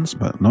ambitions,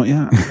 but not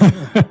yet.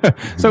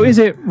 So is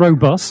it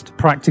robust,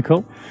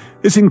 practical?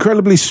 It's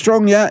incredibly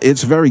strong, yeah.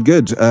 It's very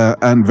good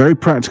and very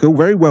practical,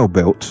 very well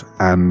built.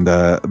 And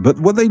but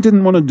what they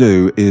didn't want to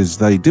do is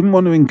they didn't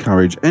want to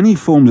encourage any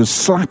forms of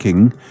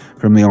slacking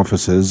from the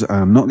officers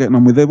and not getting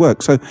on with their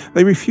work. So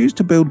they refused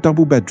to build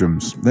double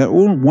bedrooms. They're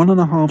all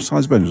 1.5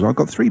 size bedrooms. I've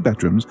got 3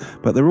 bedrooms,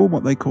 but they're all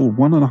what they call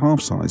 1.5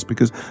 size,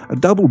 because a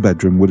double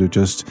bedroom would have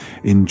just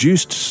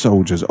induced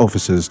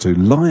officers to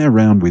lie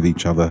around with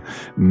each other,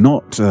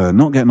 not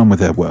getting on with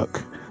their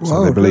work.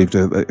 So they believed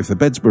if the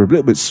beds were a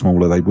little bit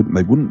smaller, they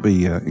wouldn't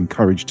be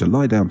encouraged to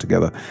lie down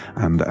together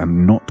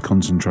and not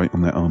concentrate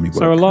on their army work.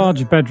 So a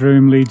large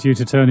bedroom leads you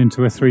to turn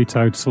into a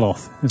 3-toed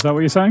sloth. Is that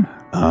what you're saying?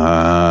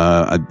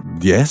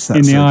 Yes.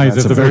 That's in the eyes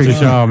of the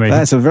British Army.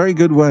 That's a very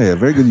good way, a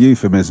very good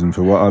euphemism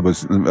for what I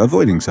was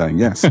avoiding saying.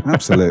 Yes,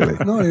 absolutely.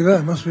 Not only that,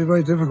 it must be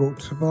very difficult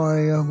to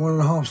buy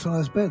 1.5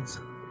 size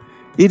beds.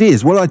 It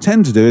is. What I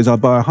tend to do is I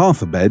buy a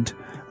half a bed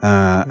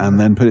and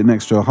then put it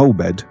next to a whole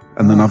bed,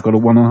 and then I've got a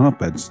 1.5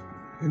 beds.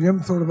 And you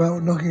haven't thought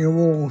about knocking a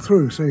wall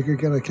through so you could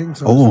get a king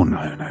size? Oh,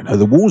 no.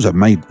 The walls are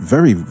made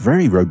very,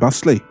 very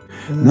robustly.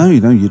 Yeah. No,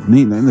 you'd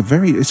need them.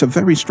 It's a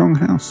very strong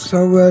house.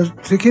 So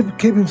to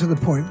keeping to the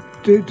point,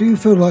 do you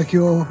feel like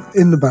you're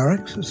in the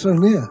barracks? It's so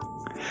near.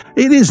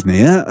 It is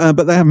near,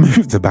 but they have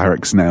moved the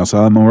barracks now, so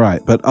I'm all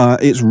right. But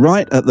it's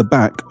right at the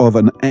back of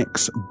an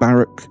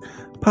ex-barrack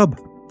pub.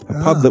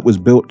 A pub that was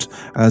built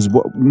as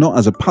not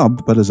as a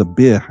pub, but as a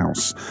beer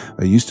house.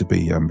 There used to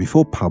be,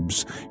 before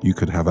pubs, you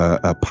could have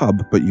a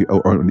pub,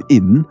 or an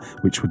inn,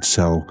 which would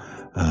sell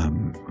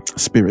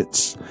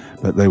spirits,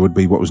 but there would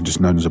be what was just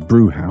known as a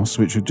brew house,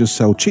 which would just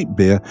sell cheap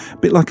beer, a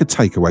bit like a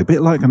takeaway, a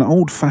bit like an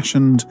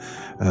old-fashioned,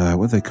 what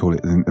do they call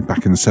it,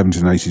 back in the 70s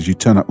and 80s, you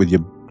turn up with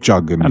your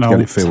jug and get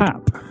it filled.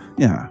 Tap.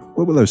 Yeah,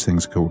 what were those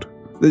things called?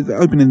 They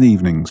open in the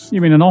evenings. You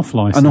mean an off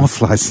license? An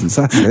off license,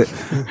 that's it.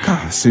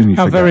 God, soon you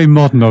How forget. very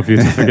modern of you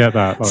to forget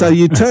that. So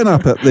you turn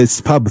up at this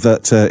pub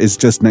that is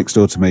just next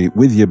door to me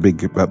with your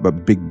big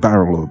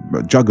barrel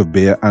or jug of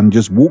beer and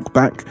just walk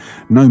back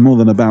no more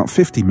than about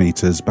 50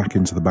 metres back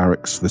into the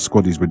barracks. The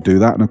squaddies would do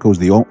that, and of course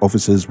the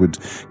officers would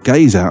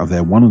gaze out of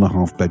their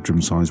 1.5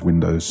 bedroom size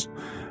windows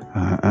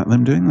at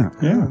them doing that.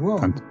 Yeah,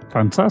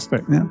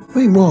 fantastic. Yeah.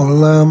 Meanwhile,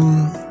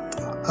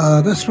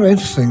 that's very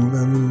interesting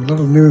and a lot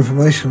of new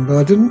information, but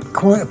I didn't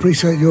quite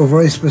appreciate your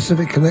very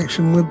specific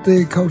connection with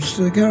the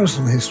Colchester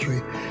Garrison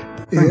history.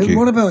 Thank you.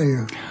 What about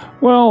you?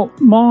 Well,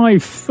 my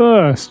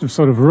first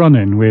sort of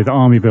run-in with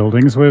army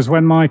buildings was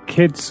when my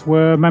kids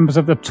were members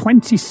of the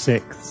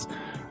 26th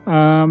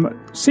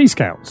Sea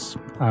Scouts,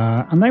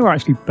 and they were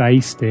actually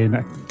based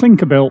in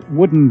clinker-built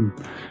wooden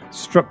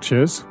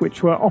structures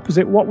which were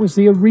opposite what was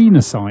the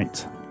arena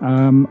site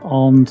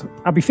on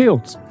Abbey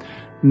Fields.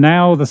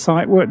 Now the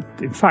site,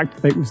 in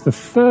fact, it was the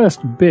first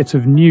bit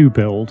of new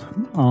build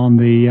on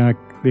the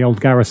old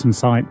garrison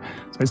site.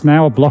 So it's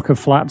now a block of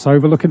flats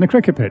overlooking the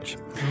cricket pitch.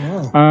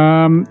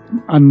 Wow.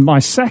 And my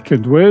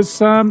second was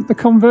the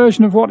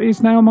conversion of what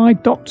is now my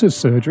doctor's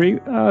surgery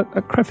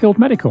at Crefeld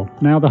Medical,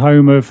 now the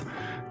home of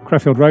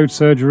Crefeld Road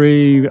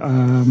Surgery,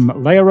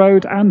 Layer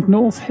Road and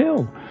North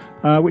Hill,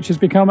 which has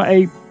become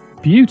a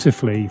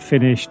beautifully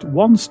finished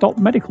one-stop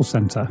medical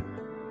centre.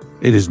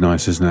 It is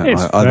nice, isn't it?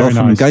 It's I've very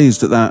often nice.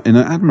 gazed at that in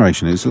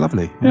admiration. It's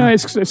lovely. Yeah,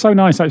 it's so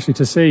nice actually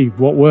to see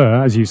what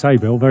were, as you say,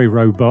 Bill, very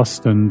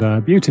robust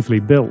and beautifully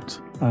built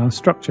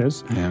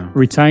structures,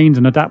 retained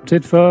and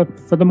adapted for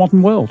the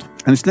modern world.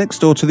 And it's next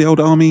door to the old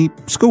army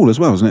school as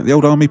well, isn't it? The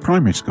old army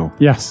primary school.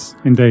 Yes,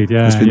 indeed.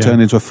 Yeah, it's been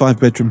turned into a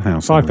 5-bedroom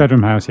house.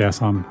 5-bedroom house.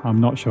 Yes, I'm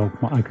not sure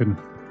what I can.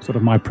 Sort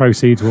of my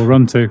proceeds will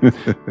run to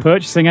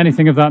purchasing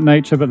anything of that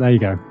nature, but there you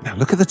go. Now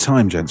look at the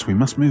time, gents. We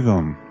must move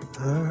on.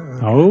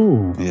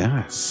 Oh.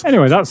 Yes.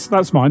 Anyway,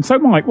 that's mine. So,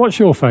 Mike, what's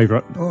your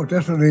favourite? Oh,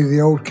 definitely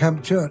the old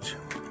camp church.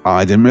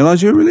 I didn't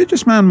realise you were a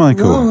religious man,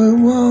 Michael.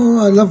 Well,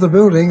 I love the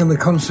building and the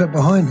concept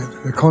behind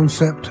it. The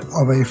concept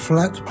of a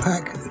flat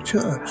pack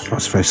church.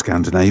 That's very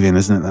Scandinavian,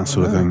 isn't it? That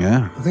sort of thing,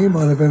 yeah. I think it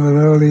might have been an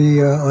early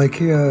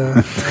IKEA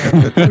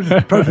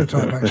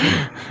prototype,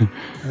 actually.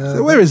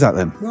 So where is that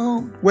then?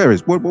 Well,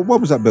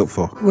 what was that built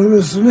for? Well, it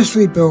was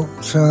initially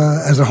built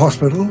as a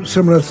hospital,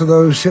 similar to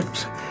those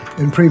shipped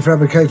in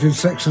prefabricated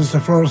sections to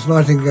Florence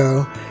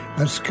Nightingale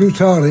at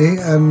Scutari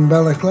and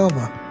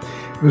Balaclava.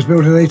 It was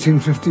built in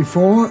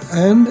 1854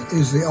 and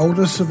is the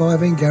oldest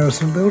surviving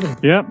garrison building.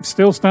 Yep,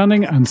 still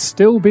standing and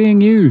still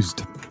being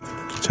used.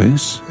 It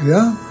is.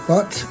 Yeah,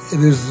 but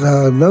it is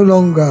no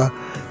longer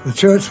the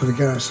church for the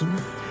garrison.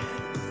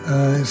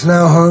 It's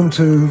now home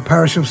to the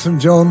parish of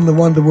St. John the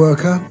Wonder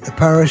Worker, the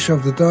parish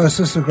of the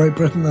Diocese of Great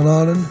Britain and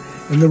Ireland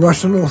in the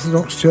Russian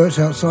Orthodox Church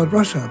outside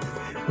Russia,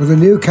 with a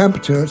new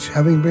camp church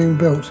having been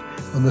built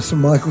on the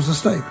St. Michael's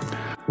estate.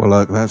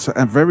 Well, that's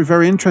very,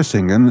 very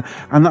interesting. And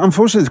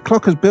unfortunately, the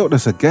clock has built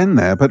us again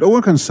there. But all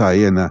I can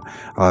say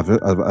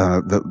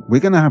that we're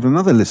going to have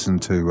another listen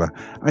to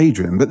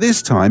Adrian. But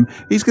this time,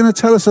 he's going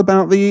to tell us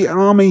about the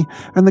army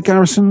and the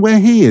garrison where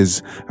he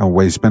is. And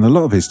where he spent a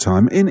lot of his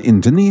time in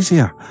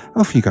Indonesia.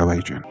 Off you go,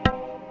 Adrian.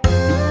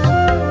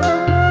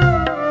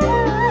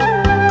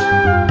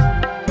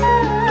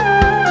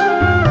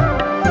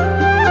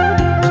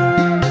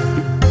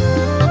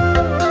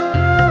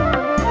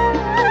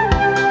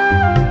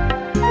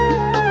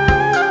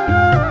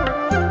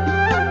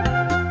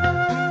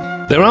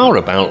 There are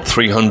about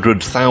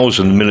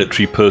 300,000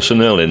 military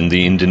personnel in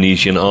the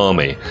Indonesian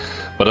army,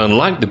 but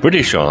unlike the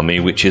British Army,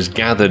 which is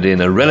gathered in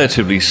a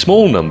relatively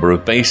small number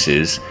of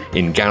bases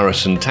in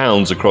garrison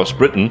towns across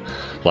Britain,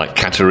 like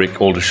Catterick,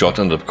 Aldershot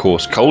and of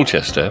course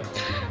Colchester,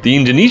 the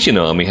Indonesian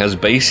army has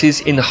bases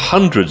in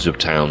hundreds of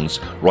towns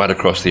right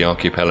across the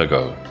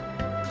archipelago.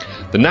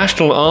 The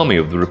National Army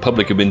of the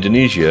Republic of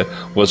Indonesia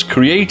was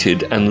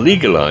created and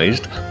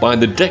legalized by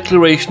the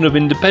Declaration of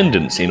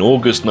Independence in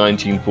August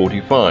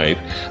 1945,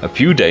 a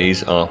few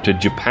days after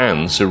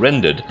Japan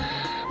surrendered,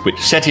 which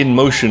set in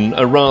motion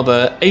a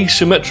rather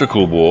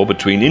asymmetrical war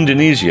between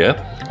Indonesia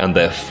and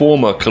their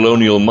former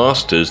colonial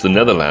masters, the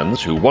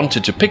Netherlands, who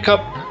wanted to pick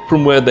up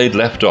from where they'd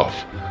left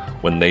off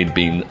when they'd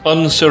been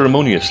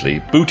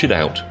unceremoniously booted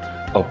out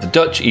of the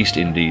Dutch East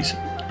Indies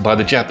by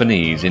the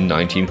Japanese in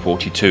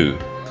 1942.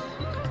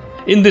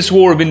 In this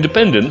war of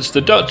independence,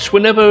 the Dutch were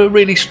never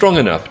really strong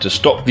enough to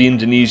stop the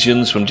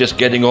Indonesians from just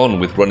getting on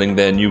with running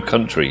their new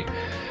country,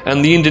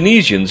 and the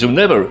Indonesians were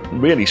never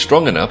really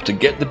strong enough to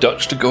get the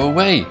Dutch to go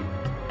away.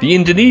 The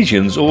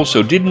Indonesians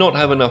also did not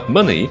have enough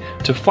money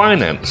to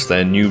finance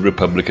their new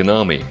Republican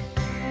army.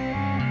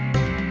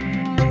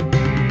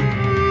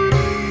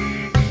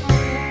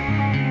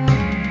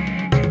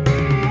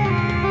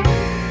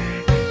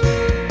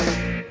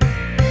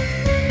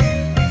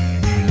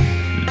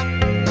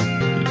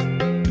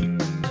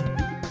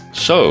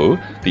 So,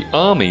 the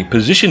army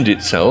positioned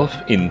itself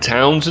in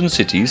towns and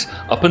cities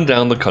up and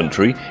down the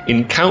country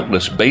in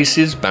countless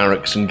bases,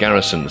 barracks and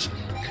garrisons,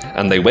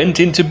 and they went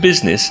into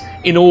business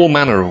in all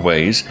manner of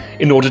ways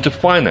in order to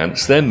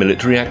finance their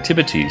military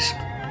activities.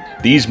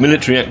 These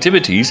military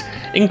activities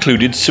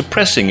included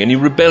suppressing any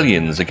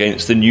rebellions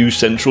against the new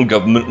central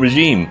government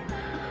regime,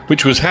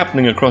 which was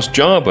happening across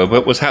Java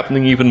but was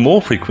happening even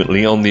more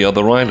frequently on the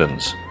other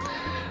islands.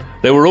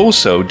 There were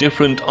also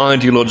different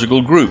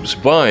ideological groups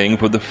vying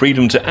for the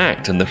freedom to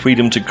act and the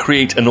freedom to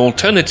create an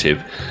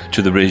alternative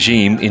to the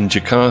regime in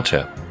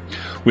Jakarta.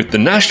 With the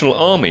National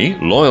Army,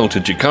 loyal to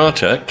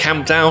Jakarta,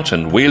 camped out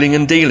and wheeling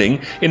and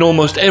dealing in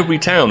almost every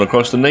town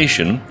across the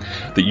nation,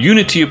 the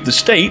unity of the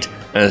state,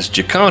 as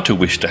Jakarta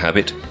wished to have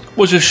it,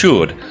 was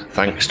assured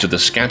thanks to the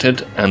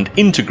scattered and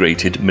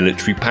integrated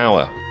military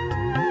power.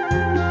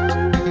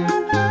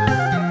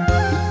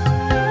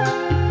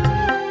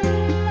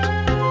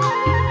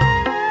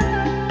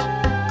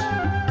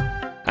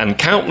 And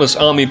countless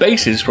army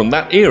bases from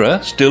that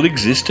era still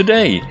exist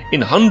today,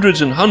 in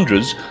hundreds and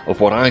hundreds of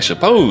what I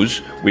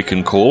suppose we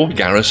can call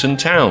garrison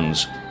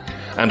towns.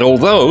 And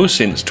although,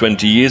 since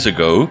 20 years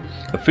ago,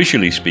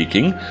 officially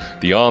speaking,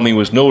 the army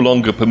was no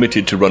longer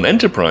permitted to run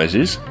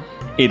enterprises,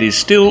 it is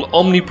still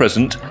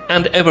omnipresent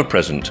and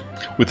ever-present,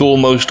 with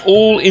almost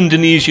all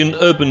Indonesian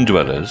urban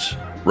dwellers,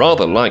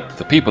 rather like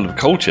the people of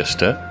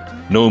Colchester,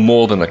 no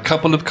more than a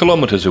couple of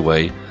kilometres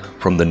away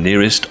from the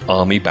nearest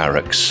army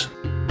barracks.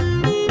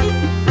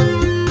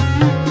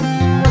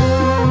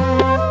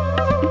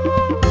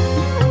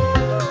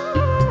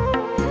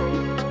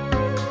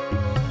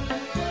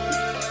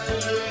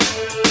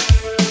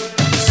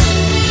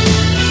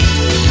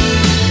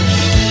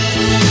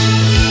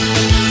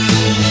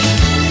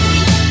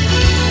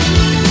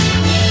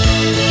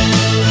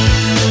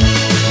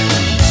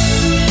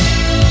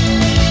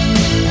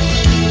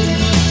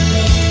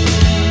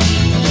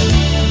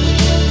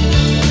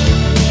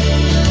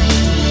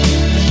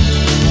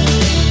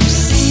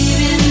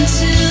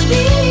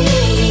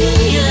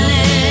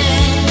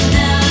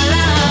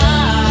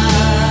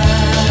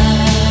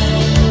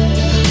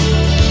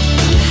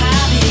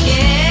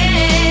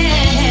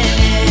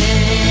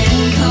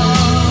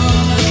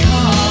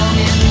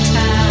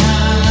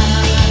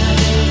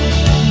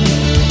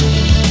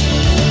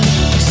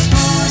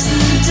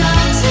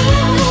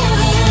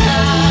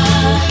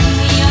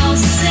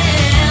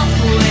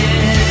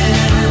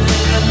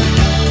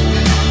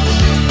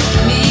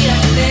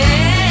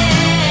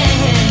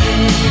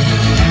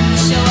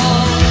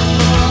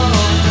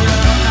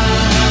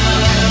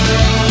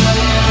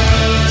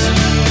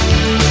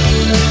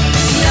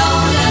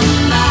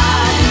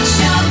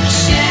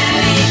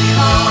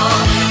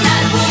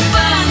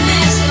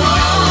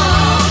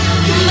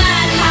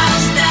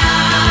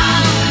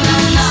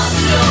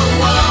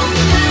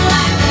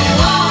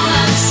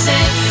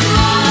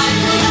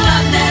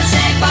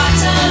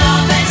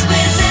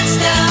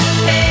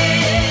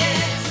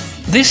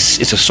 This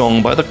is a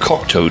song by the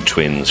Cocteau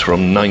Twins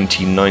from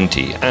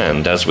 1990,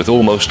 and as with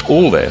almost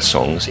all their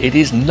songs, it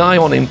is nigh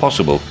on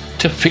impossible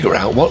to figure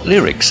out what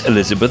lyrics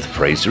Elizabeth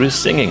Fraser is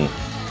singing.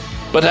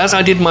 But as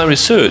I did my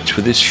research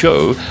for this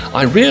show,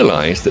 I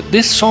realised that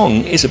this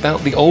song is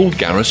about the old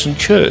Garrison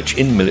Church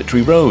in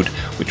Military Road,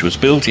 which was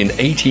built in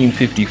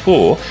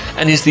 1854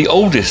 and is the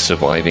oldest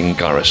surviving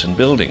garrison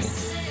building.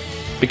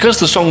 Because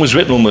the song was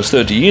written almost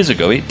 30 years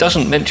ago, it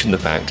doesn't mention the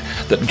fact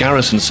that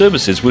garrison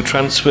services were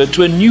transferred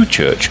to a new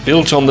church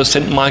built on the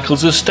St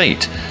Michael's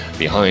estate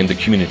behind the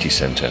community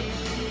centre.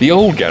 The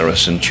old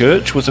Garrison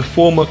Church was a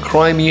former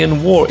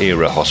Crimean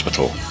War-era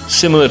hospital,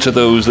 similar to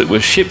those that were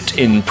shipped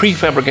in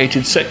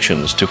prefabricated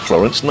sections to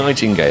Florence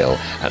Nightingale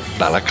at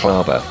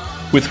Balaclava.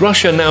 With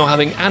Russia now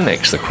having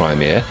annexed the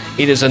Crimea,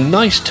 it is a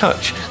nice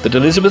touch that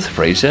Elizabeth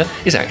Fraser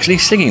is actually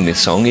singing this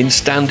song in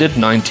standard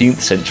 19th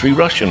century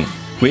Russian,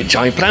 which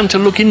I plan to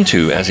look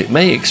into, as it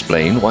may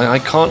explain why I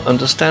can't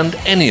understand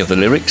any of the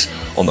lyrics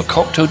on the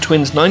Cocteau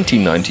Twins'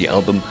 1990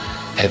 album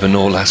Heaven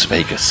or Las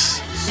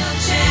Vegas.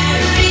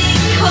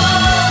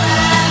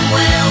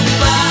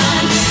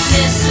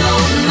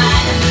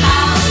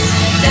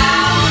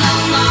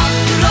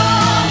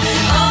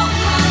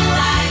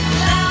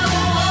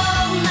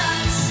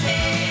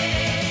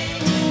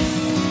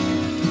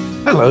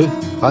 Hello,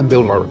 I'm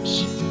Bill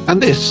Lawrence,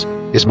 and this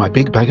is my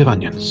Big Bag of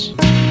Onions.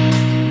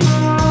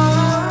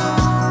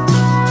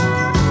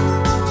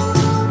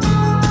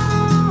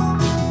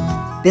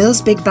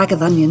 Bill's Big Bag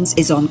of Onions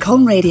is on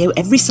Colne Radio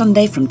every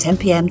Sunday from 10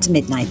 p.m. to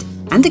midnight,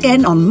 and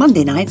again on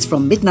Monday nights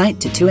from midnight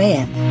to 2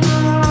 a.m.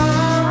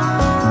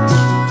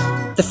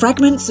 The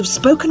fragments of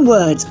spoken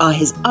words are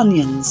his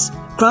onions.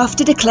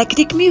 Crafted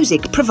eclectic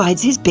music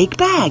provides his big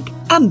bag,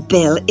 and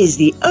Bill is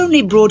the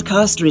only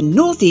broadcaster in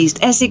North East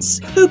Essex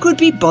who could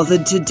be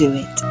bothered to do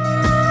it.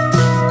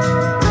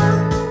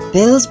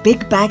 Bill's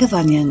Big Bag of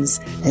Onions,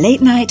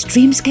 late night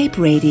dreamscape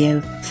radio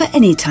for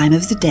any time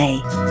of the day.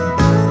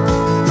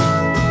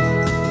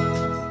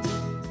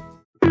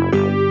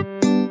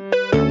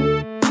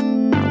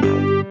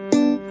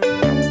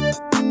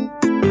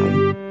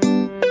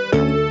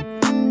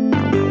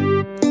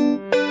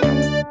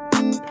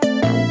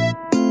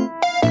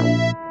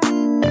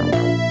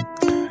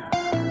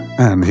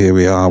 And here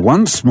we are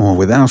once more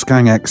with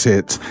Ausgang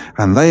Exit,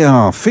 and they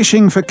are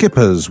Fishing for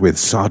Kippers with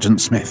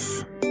Sergeant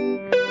Smith.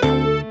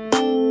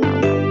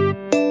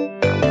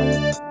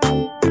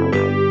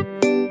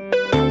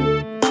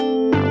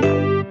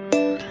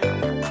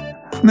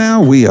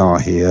 Now we are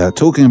here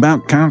talking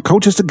about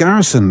Colchester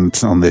Garrison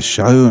on this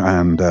show,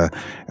 and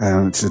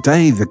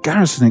today the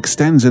garrison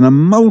extends in a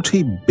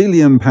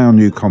multi-billion-pound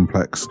new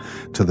complex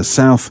to the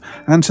south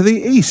and to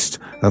the east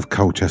of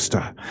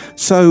Colchester.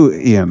 So,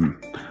 Ian,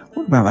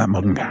 what about that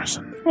modern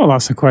garrison? Well,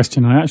 that's a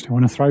question I actually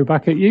want to throw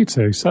back at you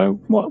two. So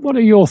what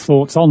are your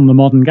thoughts on the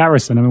modern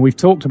garrison? I mean, we've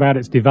talked about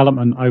its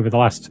development over the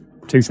last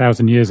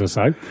 2,000 years or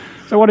so.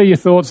 So what are your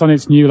thoughts on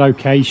its new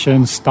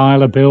location,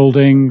 style of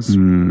buildings,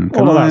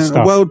 all of that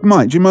stuff? Well,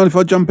 Mike, do you mind if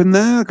I jump in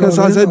there? Because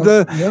I said,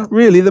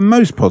 really, the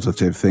most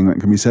positive thing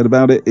that can be said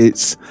about it,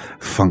 it's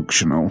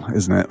functional,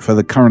 isn't it, for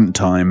the current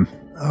time?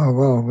 Oh,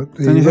 well, but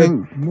Don't you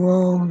think?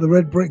 Well, the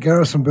red brick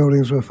garrison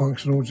buildings were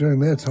functional during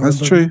their time. That's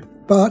true.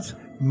 But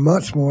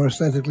much more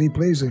aesthetically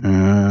pleasing.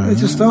 They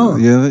just are.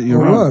 Yeah, you're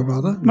right.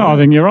 Rather. No, I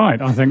think you're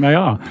right. I think they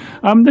are.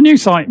 The new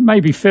site may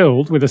be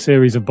filled with a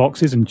series of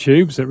boxes and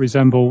tubes that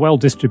resemble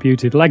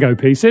well-distributed Lego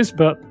pieces,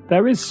 but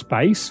there is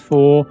space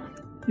for,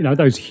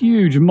 those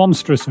huge,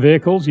 monstrous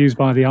vehicles used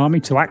by the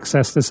army to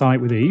access the site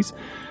with ease.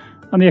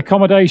 And the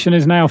accommodation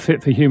is now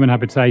fit for human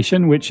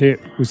habitation, which it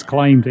was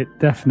claimed it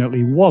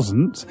definitely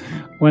wasn't,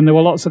 when there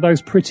were lots of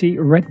those pretty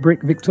red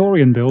brick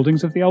Victorian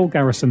buildings of the old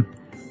garrison.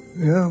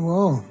 Yeah,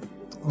 well,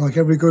 like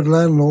every good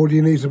landlord,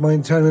 you need to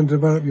maintain and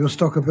develop your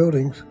stock of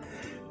buildings.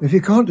 If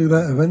you can't do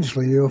that,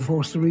 eventually you're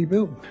forced to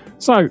rebuild.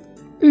 So,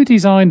 who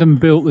designed and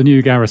built the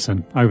new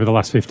garrison over the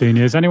last 15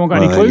 years? Anyone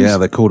got any clues? Yeah,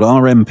 they're called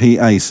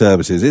RMPA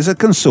Services. It's a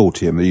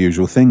consortium, the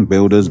usual thing.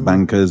 Builders,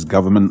 bankers,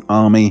 government,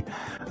 army,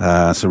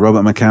 Sir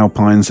Robert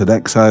McAlpine,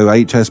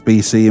 Sodexo,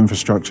 HSBC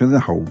Infrastructure, the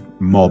whole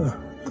mob.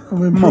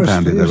 I'm impressed.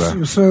 Mob-handed they were.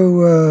 You're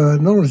so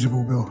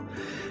knowledgeable, Bill.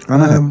 I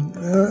know.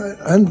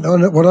 And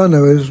what I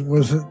know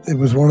was that it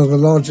was one of the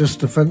largest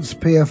defence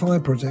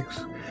PFI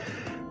projects.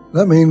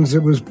 That means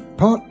it was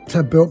part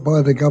built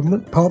by the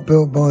government, part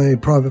built by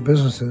private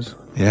businesses.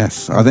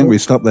 Yes, I think we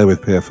stopped there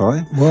with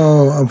PFI.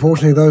 Well,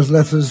 unfortunately, those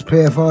letters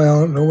PFI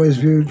aren't always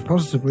viewed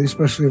positively,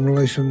 especially in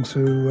relation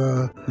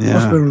to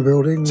hospital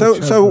building.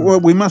 So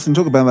we mustn't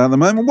talk about that at the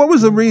moment. What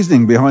was the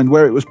reasoning behind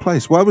where it was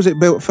placed? Why was it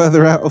built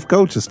further out of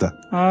Colchester?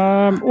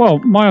 Well,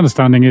 my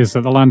understanding is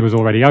that the land was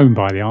already owned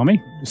by the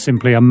army,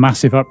 simply a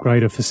massive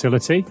upgrade of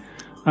facility,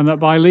 and that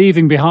by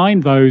leaving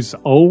behind those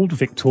old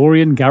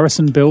Victorian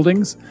garrison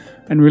buildings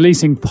and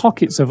releasing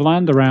pockets of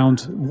land around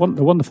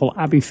the wonderful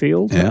Abbey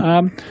Field,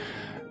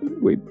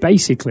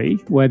 basically,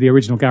 where the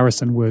original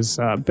garrison was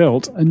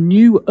built, a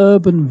new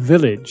urban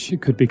village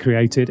could be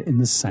created in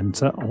the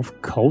centre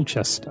of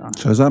Colchester.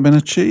 So has that been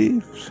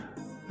achieved?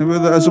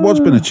 What's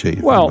been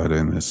achieved by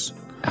doing this?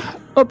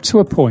 Up to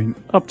a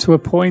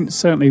point,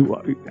 certainly.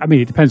 I mean,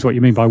 it depends what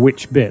you mean by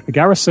which bit, the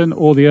garrison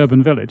or the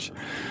urban village.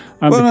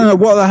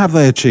 What have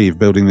they achieved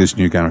building this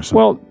new garrison?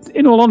 Well,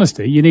 in all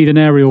honesty, you need an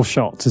aerial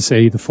shot to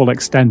see the full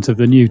extent of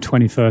the new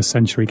 21st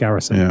century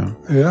garrison.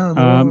 Yeah,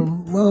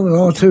 there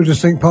are two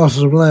distinct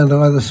parcels of land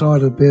either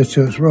side of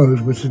Beerchurch Road,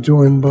 which are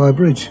joined by a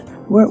bridge.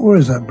 Where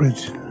is that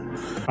bridge?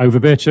 Over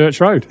Beerchurch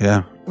Road.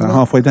 Yeah, about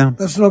halfway down.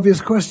 That's an obvious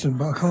question,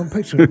 but I can't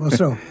picture it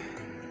myself.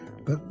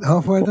 But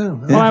halfway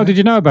down. Well, how did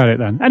you know about it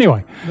then?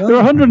 Anyway, there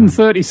are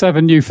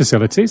 137 new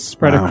facilities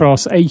spread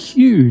across a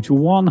huge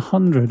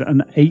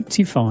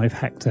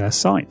 185-hectare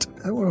site.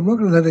 Well, I'm not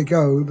going to let it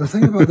go. The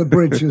thing about the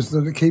bridge is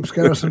that it keeps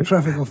garrison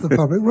traffic off the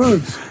public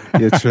roads.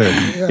 Yeah, true.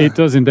 It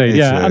does indeed,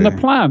 And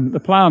the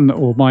plan,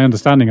 or my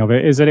understanding of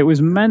it, is that it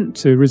was meant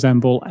to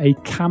resemble a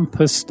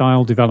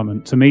campus-style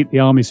development to meet the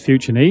Army's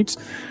future needs,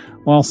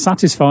 while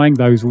satisfying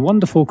those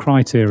wonderful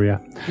criteria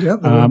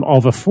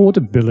of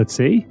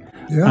affordability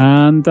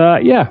and,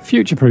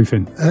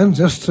 future-proofing. And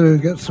just to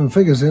get some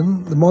figures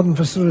in, the modern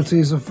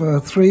facilities are for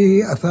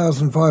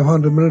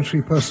 3,500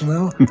 military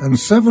personnel and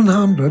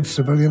 700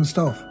 civilian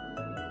staff.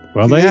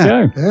 Well, there you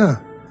go. Yeah.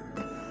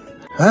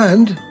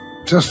 And,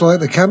 just like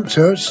the camp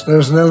church,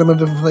 there's an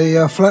element of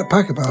the flat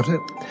pack about it,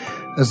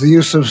 as the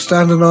use of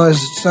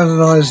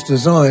standardised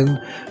design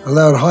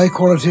allowed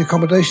high-quality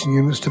accommodation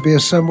units to be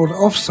assembled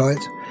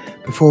off-site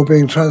before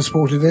being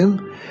transported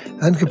in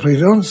and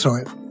completed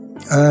on-site.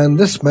 And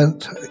this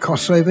meant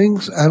cost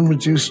savings and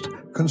reduced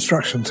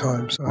construction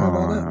time. So how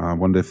about that? I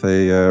wonder if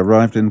they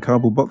arrived in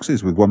cardboard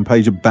boxes with one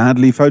page of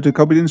badly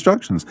photocopied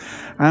instructions.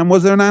 And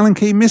was there an Allen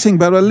key missing?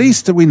 But at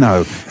least we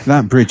know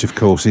that bridge, of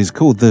course, is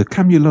called the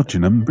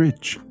Camulogenum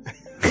Bridge.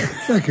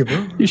 Thank you,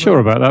 Bill. You sure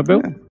about that,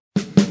 Bill? Yeah.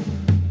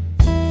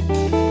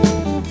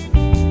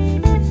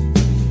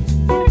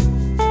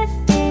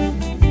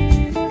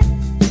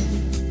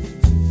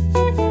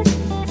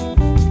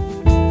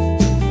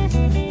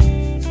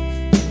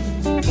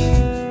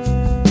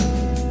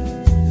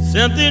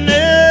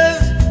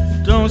 Emptiness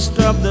don't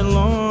stop the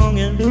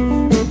longing.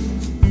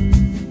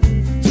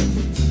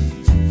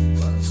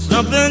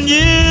 Something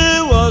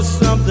new or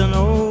something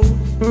old.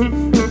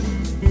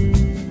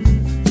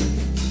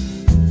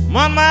 I'm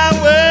on my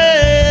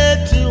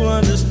way to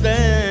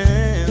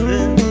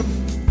understanding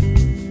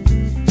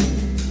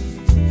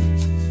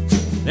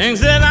things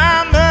that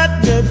I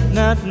might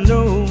not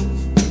know.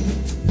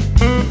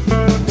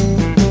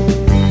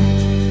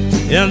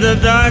 In the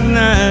dark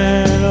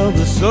night of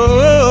the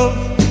soul.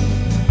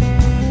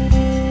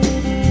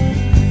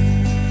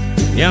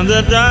 In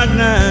the dark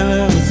night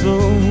of the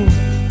soul.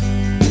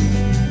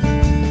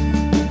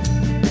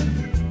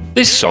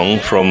 This song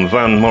from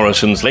Van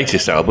Morrison's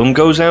latest album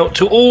goes out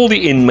to all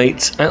the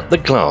inmates at the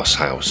Glass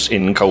House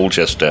in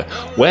Colchester,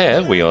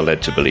 where, we are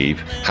led to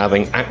believe,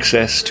 having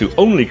access to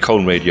only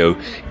Colne Radio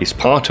is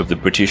part of the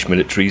British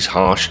military's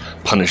harsh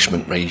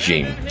punishment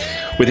regime.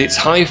 With its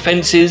high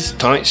fences,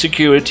 tight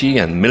security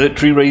and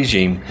military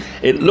regime,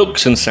 it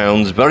looks and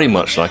sounds very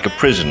much like a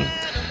prison.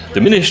 The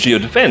Ministry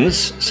of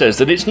Defence says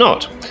that it's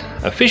not.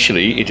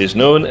 Officially, it is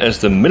known as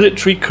the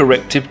Military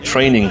Corrective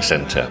Training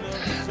Centre,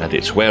 and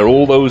it's where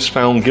all those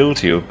found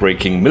guilty of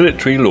breaking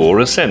military law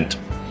are sent.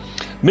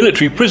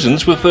 Military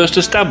prisons were first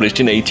established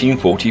in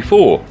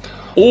 1844.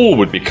 All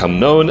would become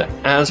known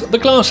as the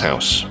Glass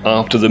House,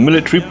 after the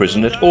military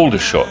prison at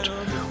Aldershot,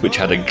 which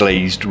had a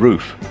glazed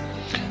roof.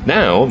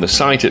 Now, the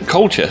site at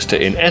Colchester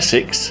in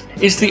Essex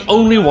is the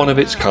only one of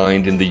its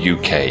kind in the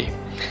UK.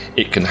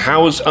 It can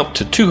house up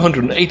to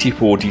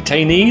 284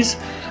 detainees,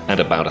 and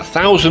about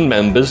 1,000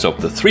 members of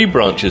the 3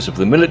 branches of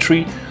the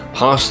military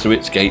pass through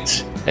its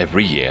gates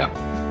every year.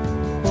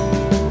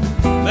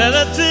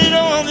 Meditate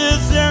on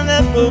this and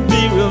that will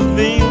be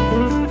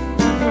revealed.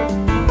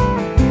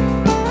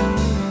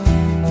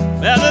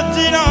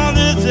 Meditate on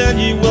this and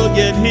you will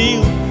get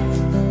healed.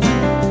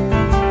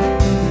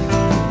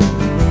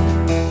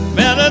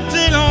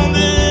 Meditate on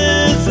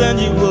this and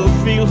you will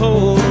feel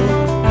whole.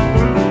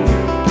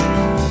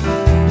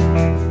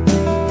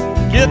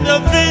 Get the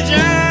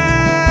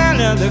vision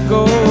and the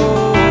goal.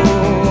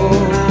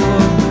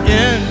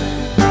 In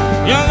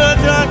the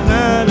dark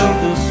night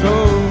of the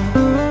soul.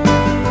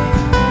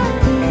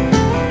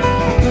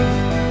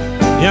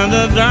 In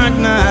the dark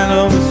night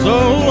of the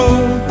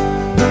soul.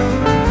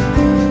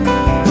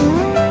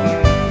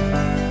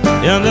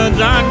 In the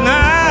dark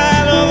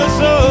night of the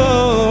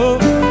soul.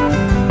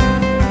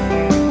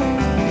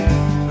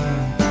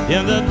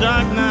 In the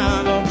dark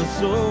night of the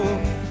soul.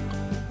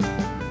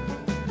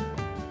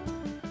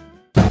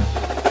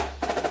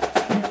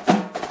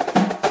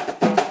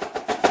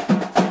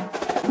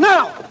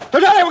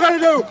 Today we're going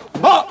to do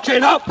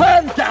marching up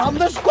and down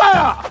the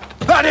square.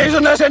 That is,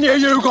 unless any of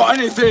you got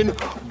anything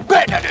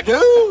better to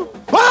do.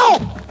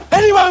 Well,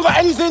 anyone got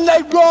anything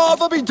they'd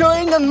rather be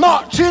doing than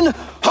marching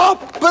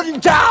up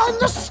and down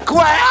the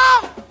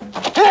square?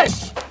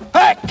 Yes,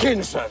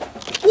 Atkinson.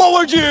 What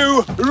would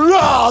you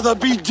rather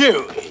be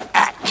doing,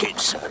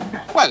 Atkinson?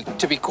 Well,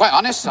 to be quite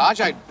honest,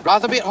 Sarge, I'd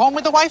rather be at home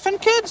with the wife and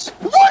kids.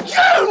 Would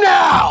you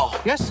now?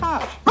 Yes,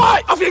 Sarge.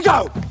 Right, off you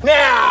go.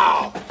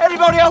 Now,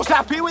 everybody else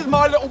happy with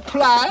my little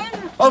plan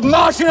of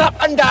marching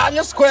up and down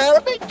the square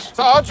a bit?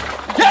 Sarge?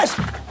 Yes,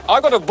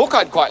 I've got a book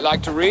I'd quite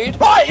like to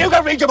read. Right, you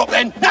go read your book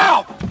then.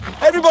 Now,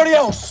 everybody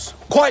else,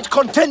 quite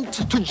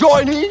content to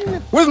join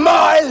in with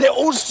my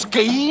little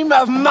scheme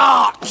of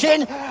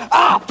marching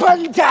up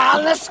and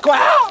down the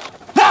square?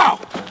 Now,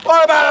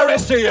 what about the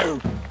rest of you?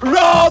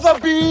 Rather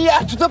be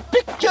at the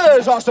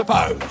pictures, I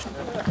suppose.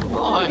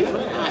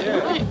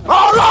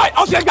 All right,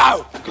 off you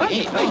go.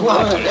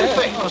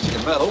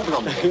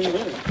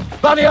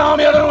 Bloody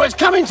army, I don't know where it's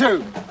coming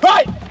to.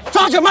 Right,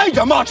 Sergeant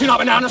Major marching up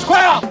and down the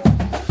square.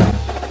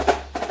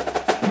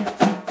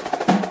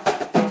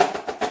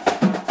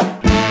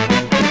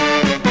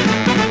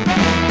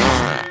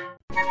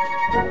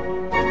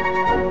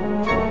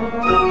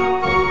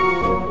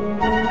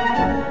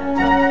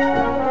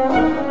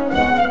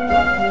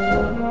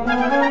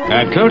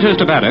 At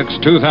Colchester Barracks,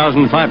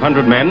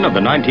 2,500 men of the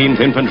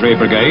 19th Infantry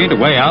Brigade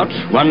weigh out,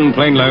 one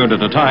plane load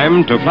at a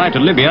time, to fly to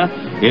Libya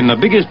in the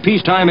biggest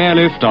peacetime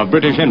airlift of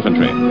British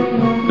infantry.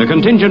 The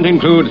contingent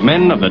includes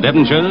men of the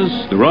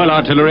Devonshires, the Royal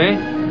Artillery,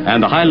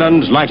 and the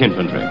Highlands Light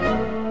Infantry.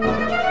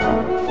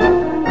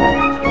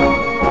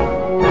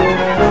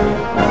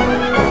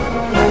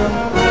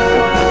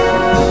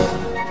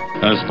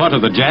 A spot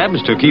of the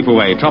jabs to keep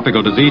away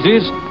tropical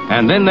diseases,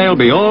 and then they'll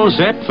be all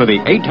set for the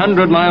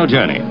 800-mile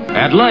journey.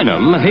 At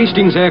Lyneham,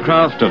 Hastings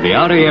aircraft of the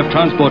RAF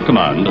Transport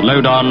Command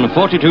load on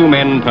 42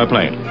 men per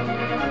plane.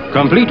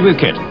 Complete with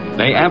kit,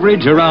 they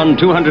average around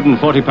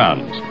 240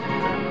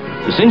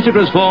 pounds. Since it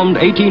was formed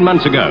 18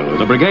 months ago,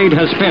 the brigade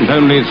has spent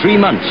only 3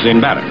 months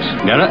in barracks.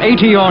 There are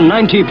 80 or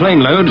 90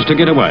 plane loads to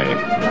get away.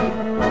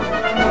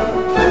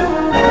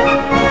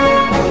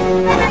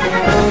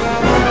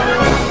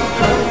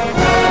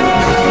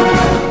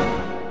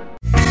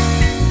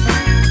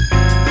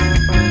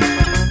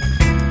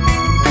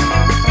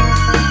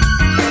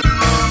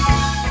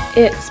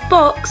 It's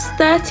Box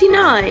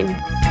 39.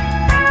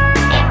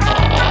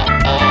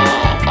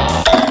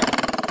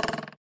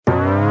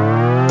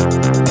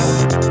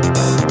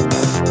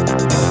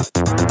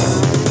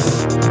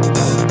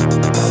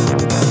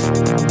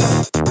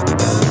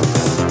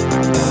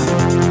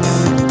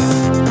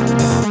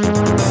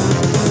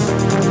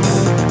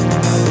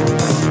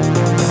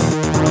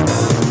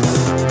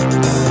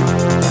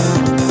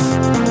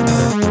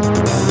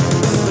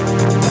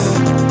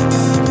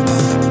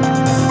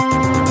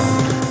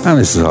 And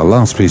this is our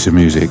last piece of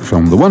music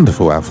from the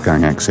wonderful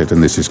Wolfgang Exit,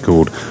 and this is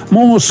called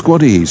More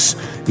Squaddies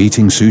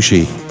Eating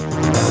Sushi.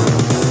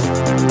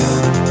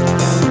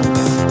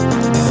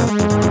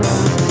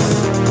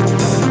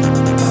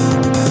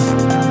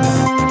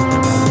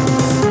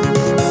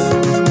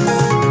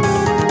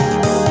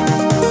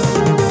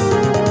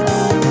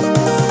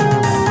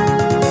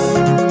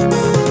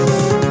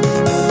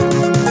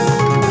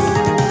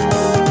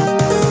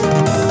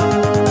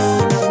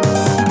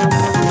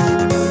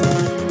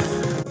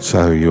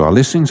 So you are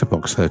listening to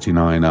Box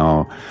 39,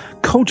 our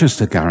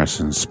Colchester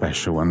Garrison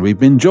special, and we've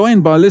been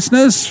joined by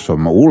listeners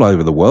from all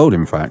over the world,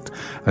 in fact,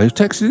 who've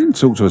texted in to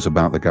talk to us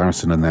about the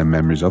Garrison and their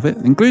memories of it,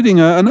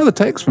 including another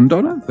text from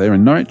Donna, there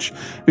in Norwich,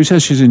 who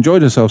says she's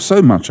enjoyed herself so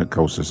much at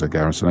Colchester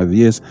Garrison over the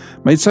years,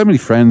 made so many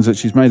friends that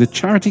she's made a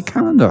charity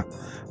calendar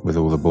with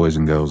all the boys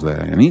and girls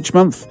there. And each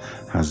month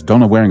has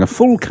Donna wearing a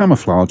full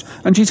camouflage,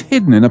 and she's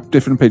hidden in a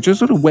different picture,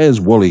 sort of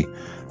Where's Wally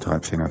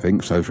type thing, I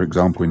think. So, for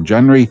example, in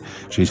January,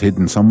 she's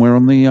hidden somewhere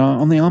on the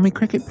Army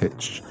cricket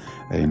pitch.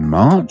 In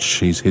March,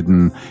 she's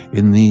hidden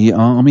in the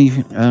Army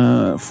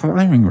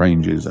firing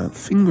ranges at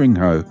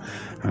Fingringhoe.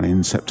 And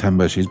in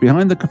September, she's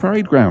behind the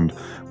parade ground,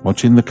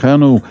 watching the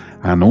Colonel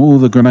and all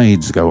the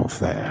grenades go off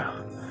there.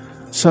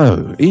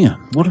 So,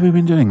 Ian, what have we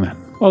been doing then?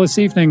 Well, this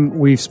evening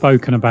we've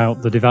spoken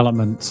about the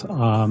development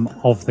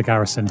of the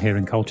garrison here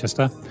in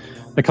Colchester.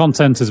 The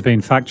content has been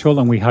factual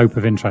and we hope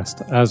of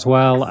interest, as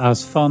well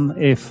as fun,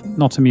 if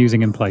not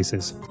amusing in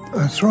places.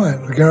 That's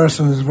right. The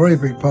garrison is a very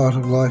big part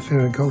of life here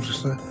in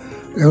Colchester.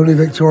 The only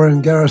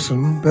Victorian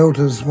garrison, built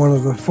as one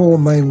of the 4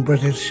 main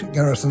British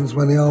garrisons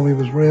when the army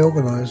was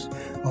reorganised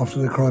after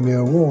the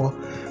Crimea War,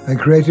 and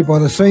created by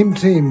the same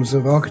teams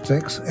of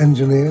architects,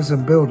 engineers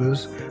and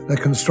builders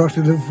that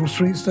constructed Liverpool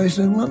Street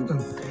Station in London.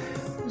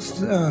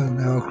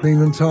 Now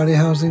clean and tidy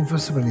housing for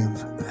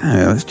civilians.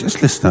 Yeah, let's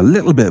just listen a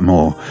little bit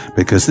more,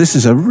 because this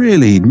is a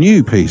really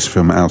new piece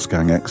from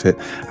Wolfgang Exit,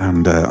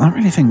 and I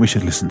really think we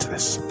should listen to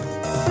this.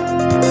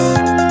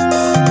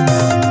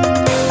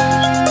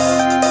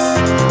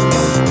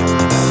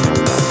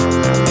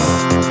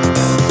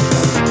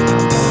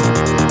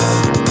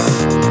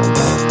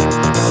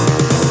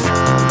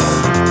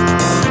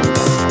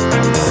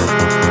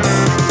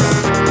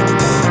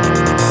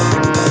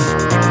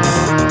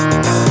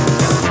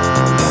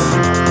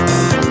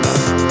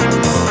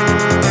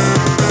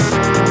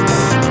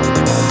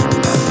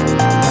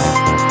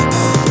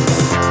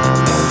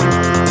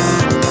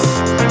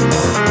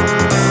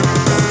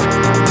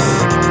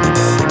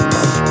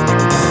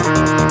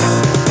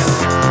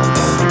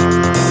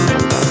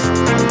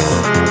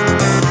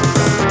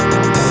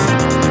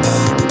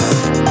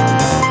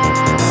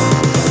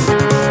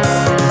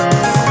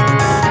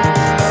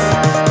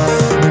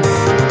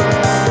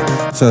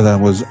 So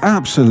that was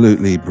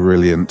absolutely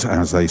brilliant,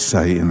 as they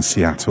say in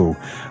Seattle.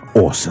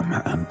 Awesome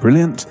and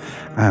brilliant.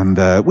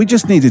 And we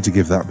just needed to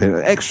give that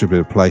extra bit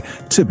of play.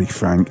 To be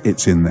frank,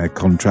 it's in their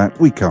contract.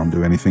 We can't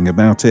do anything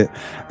about it.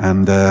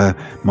 And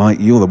Mike,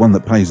 you're the one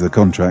that pays the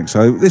contract,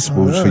 so this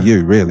was for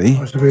you, really.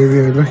 I should be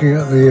looking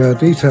at the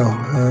detail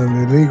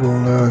and the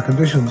legal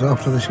conditions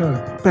after the show.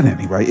 But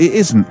anyway, it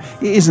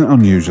isn't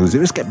unusual, is it?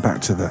 Let's get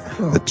back to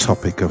the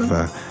topic of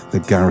the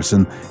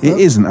garrison. It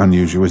isn't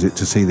unusual, is it,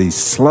 to see these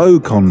slow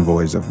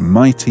convoys of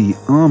mighty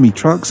army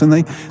trucks, and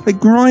they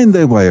grind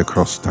their way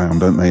across town,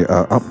 don't they,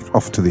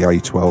 off to the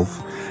A12.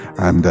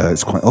 And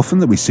it's quite often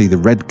that we see the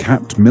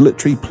red-capped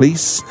military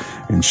police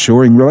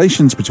ensuring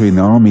relations between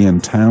army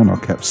and town are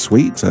kept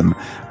sweet and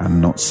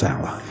not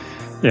sour.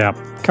 Yeah,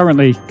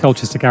 currently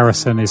Colchester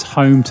Garrison is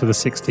home to the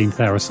 16th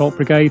Air Assault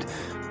Brigade,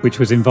 which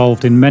was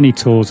involved in many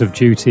tours of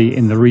duty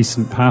in the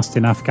recent past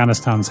in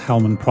Afghanistan's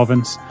Helmand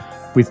province,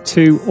 with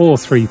 2 or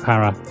 3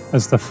 para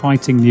as the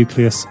fighting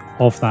nucleus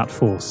of that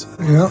force.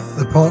 Yeah,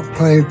 the part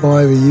played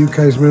by the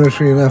UK's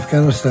military in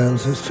Afghanistan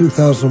since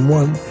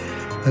 2001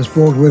 has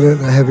brought with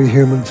it a heavy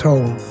human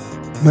toll.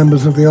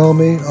 Members of the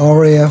Army,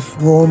 RAF,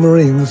 Royal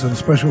Marines and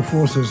Special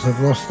Forces have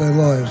lost their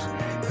lives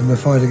in the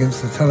fight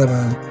against the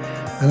Taliban,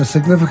 and a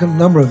significant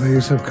number of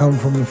these have come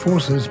from the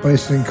forces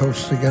based in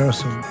Colchester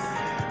Garrison.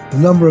 The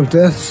number of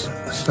deaths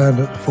stand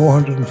at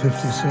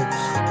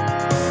 456.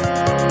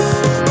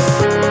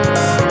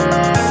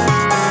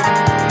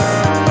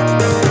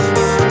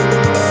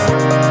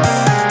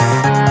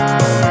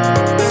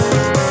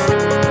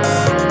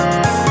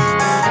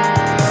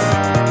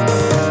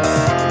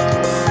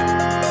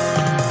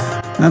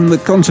 And the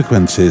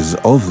consequences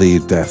of the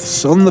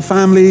deaths on the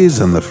families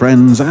and the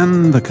friends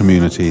and the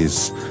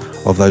communities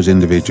of those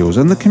individuals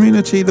and the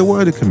community, the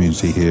wider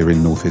community here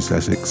in North East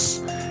Essex,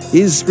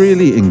 is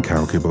really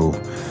incalculable,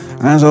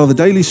 as are the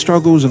daily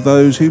struggles of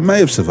those who may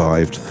have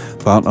survived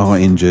but are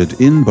injured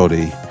in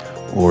body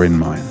or in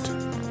mind.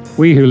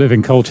 We who live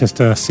in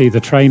Colchester see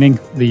the training,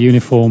 the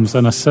uniforms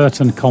and a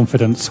certain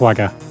confident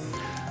swagger.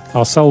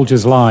 Our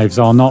soldiers' lives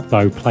are not,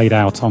 though, played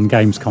out on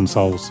games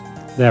consoles.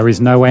 There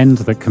is no end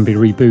that can be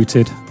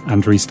rebooted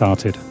and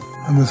restarted.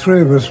 And the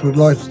three of us would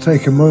like to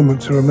take a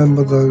moment to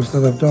remember those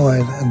that have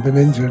died and been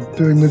injured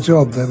doing the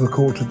job they were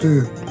called to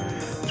do,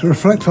 to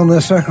reflect on their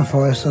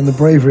sacrifice and the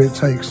bravery it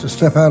takes to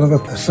step out of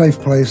a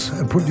safe place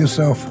and put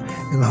yourself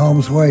in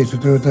harm's way to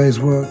do a day's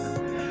work,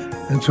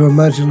 and to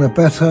imagine a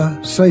better,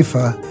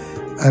 safer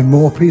and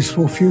more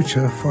peaceful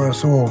future for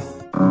us all.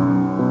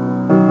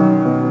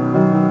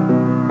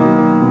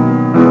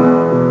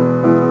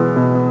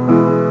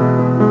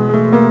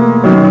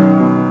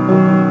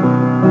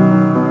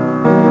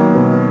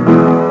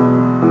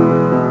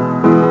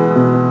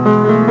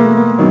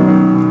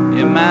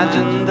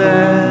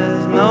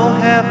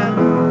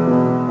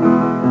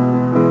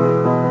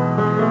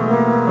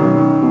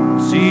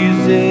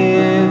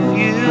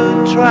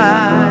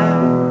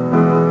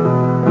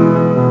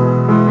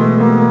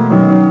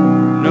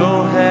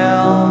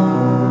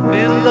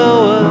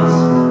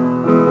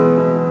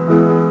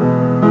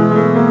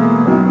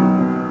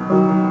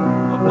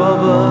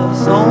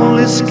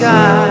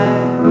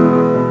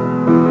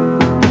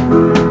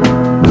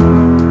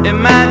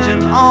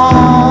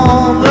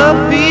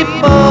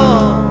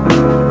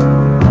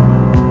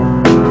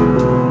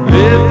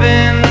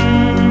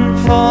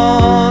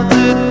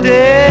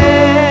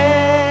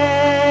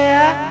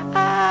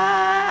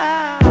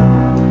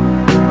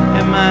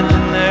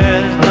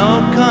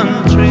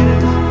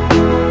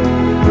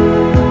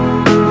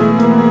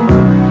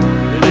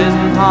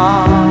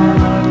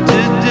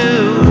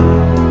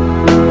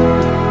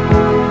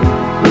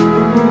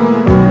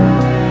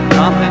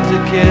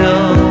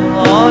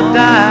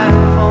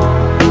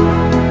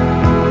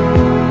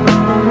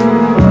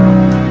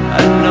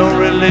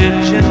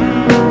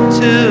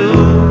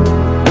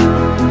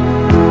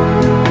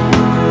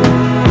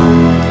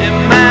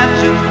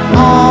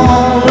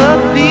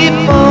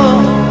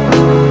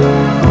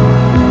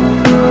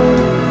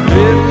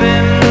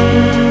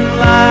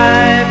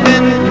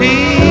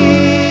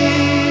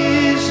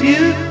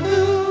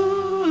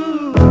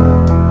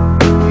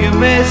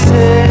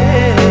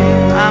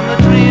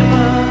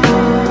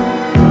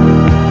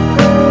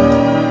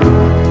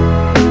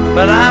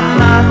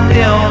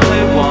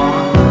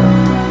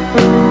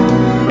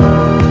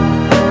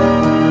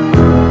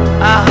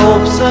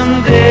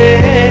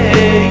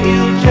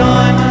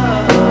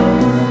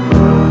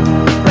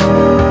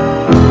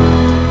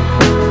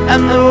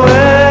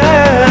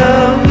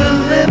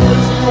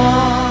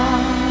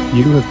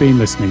 You have been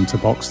listening to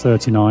Box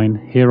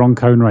 39 here on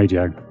Cone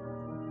Radio.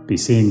 Be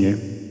seeing you.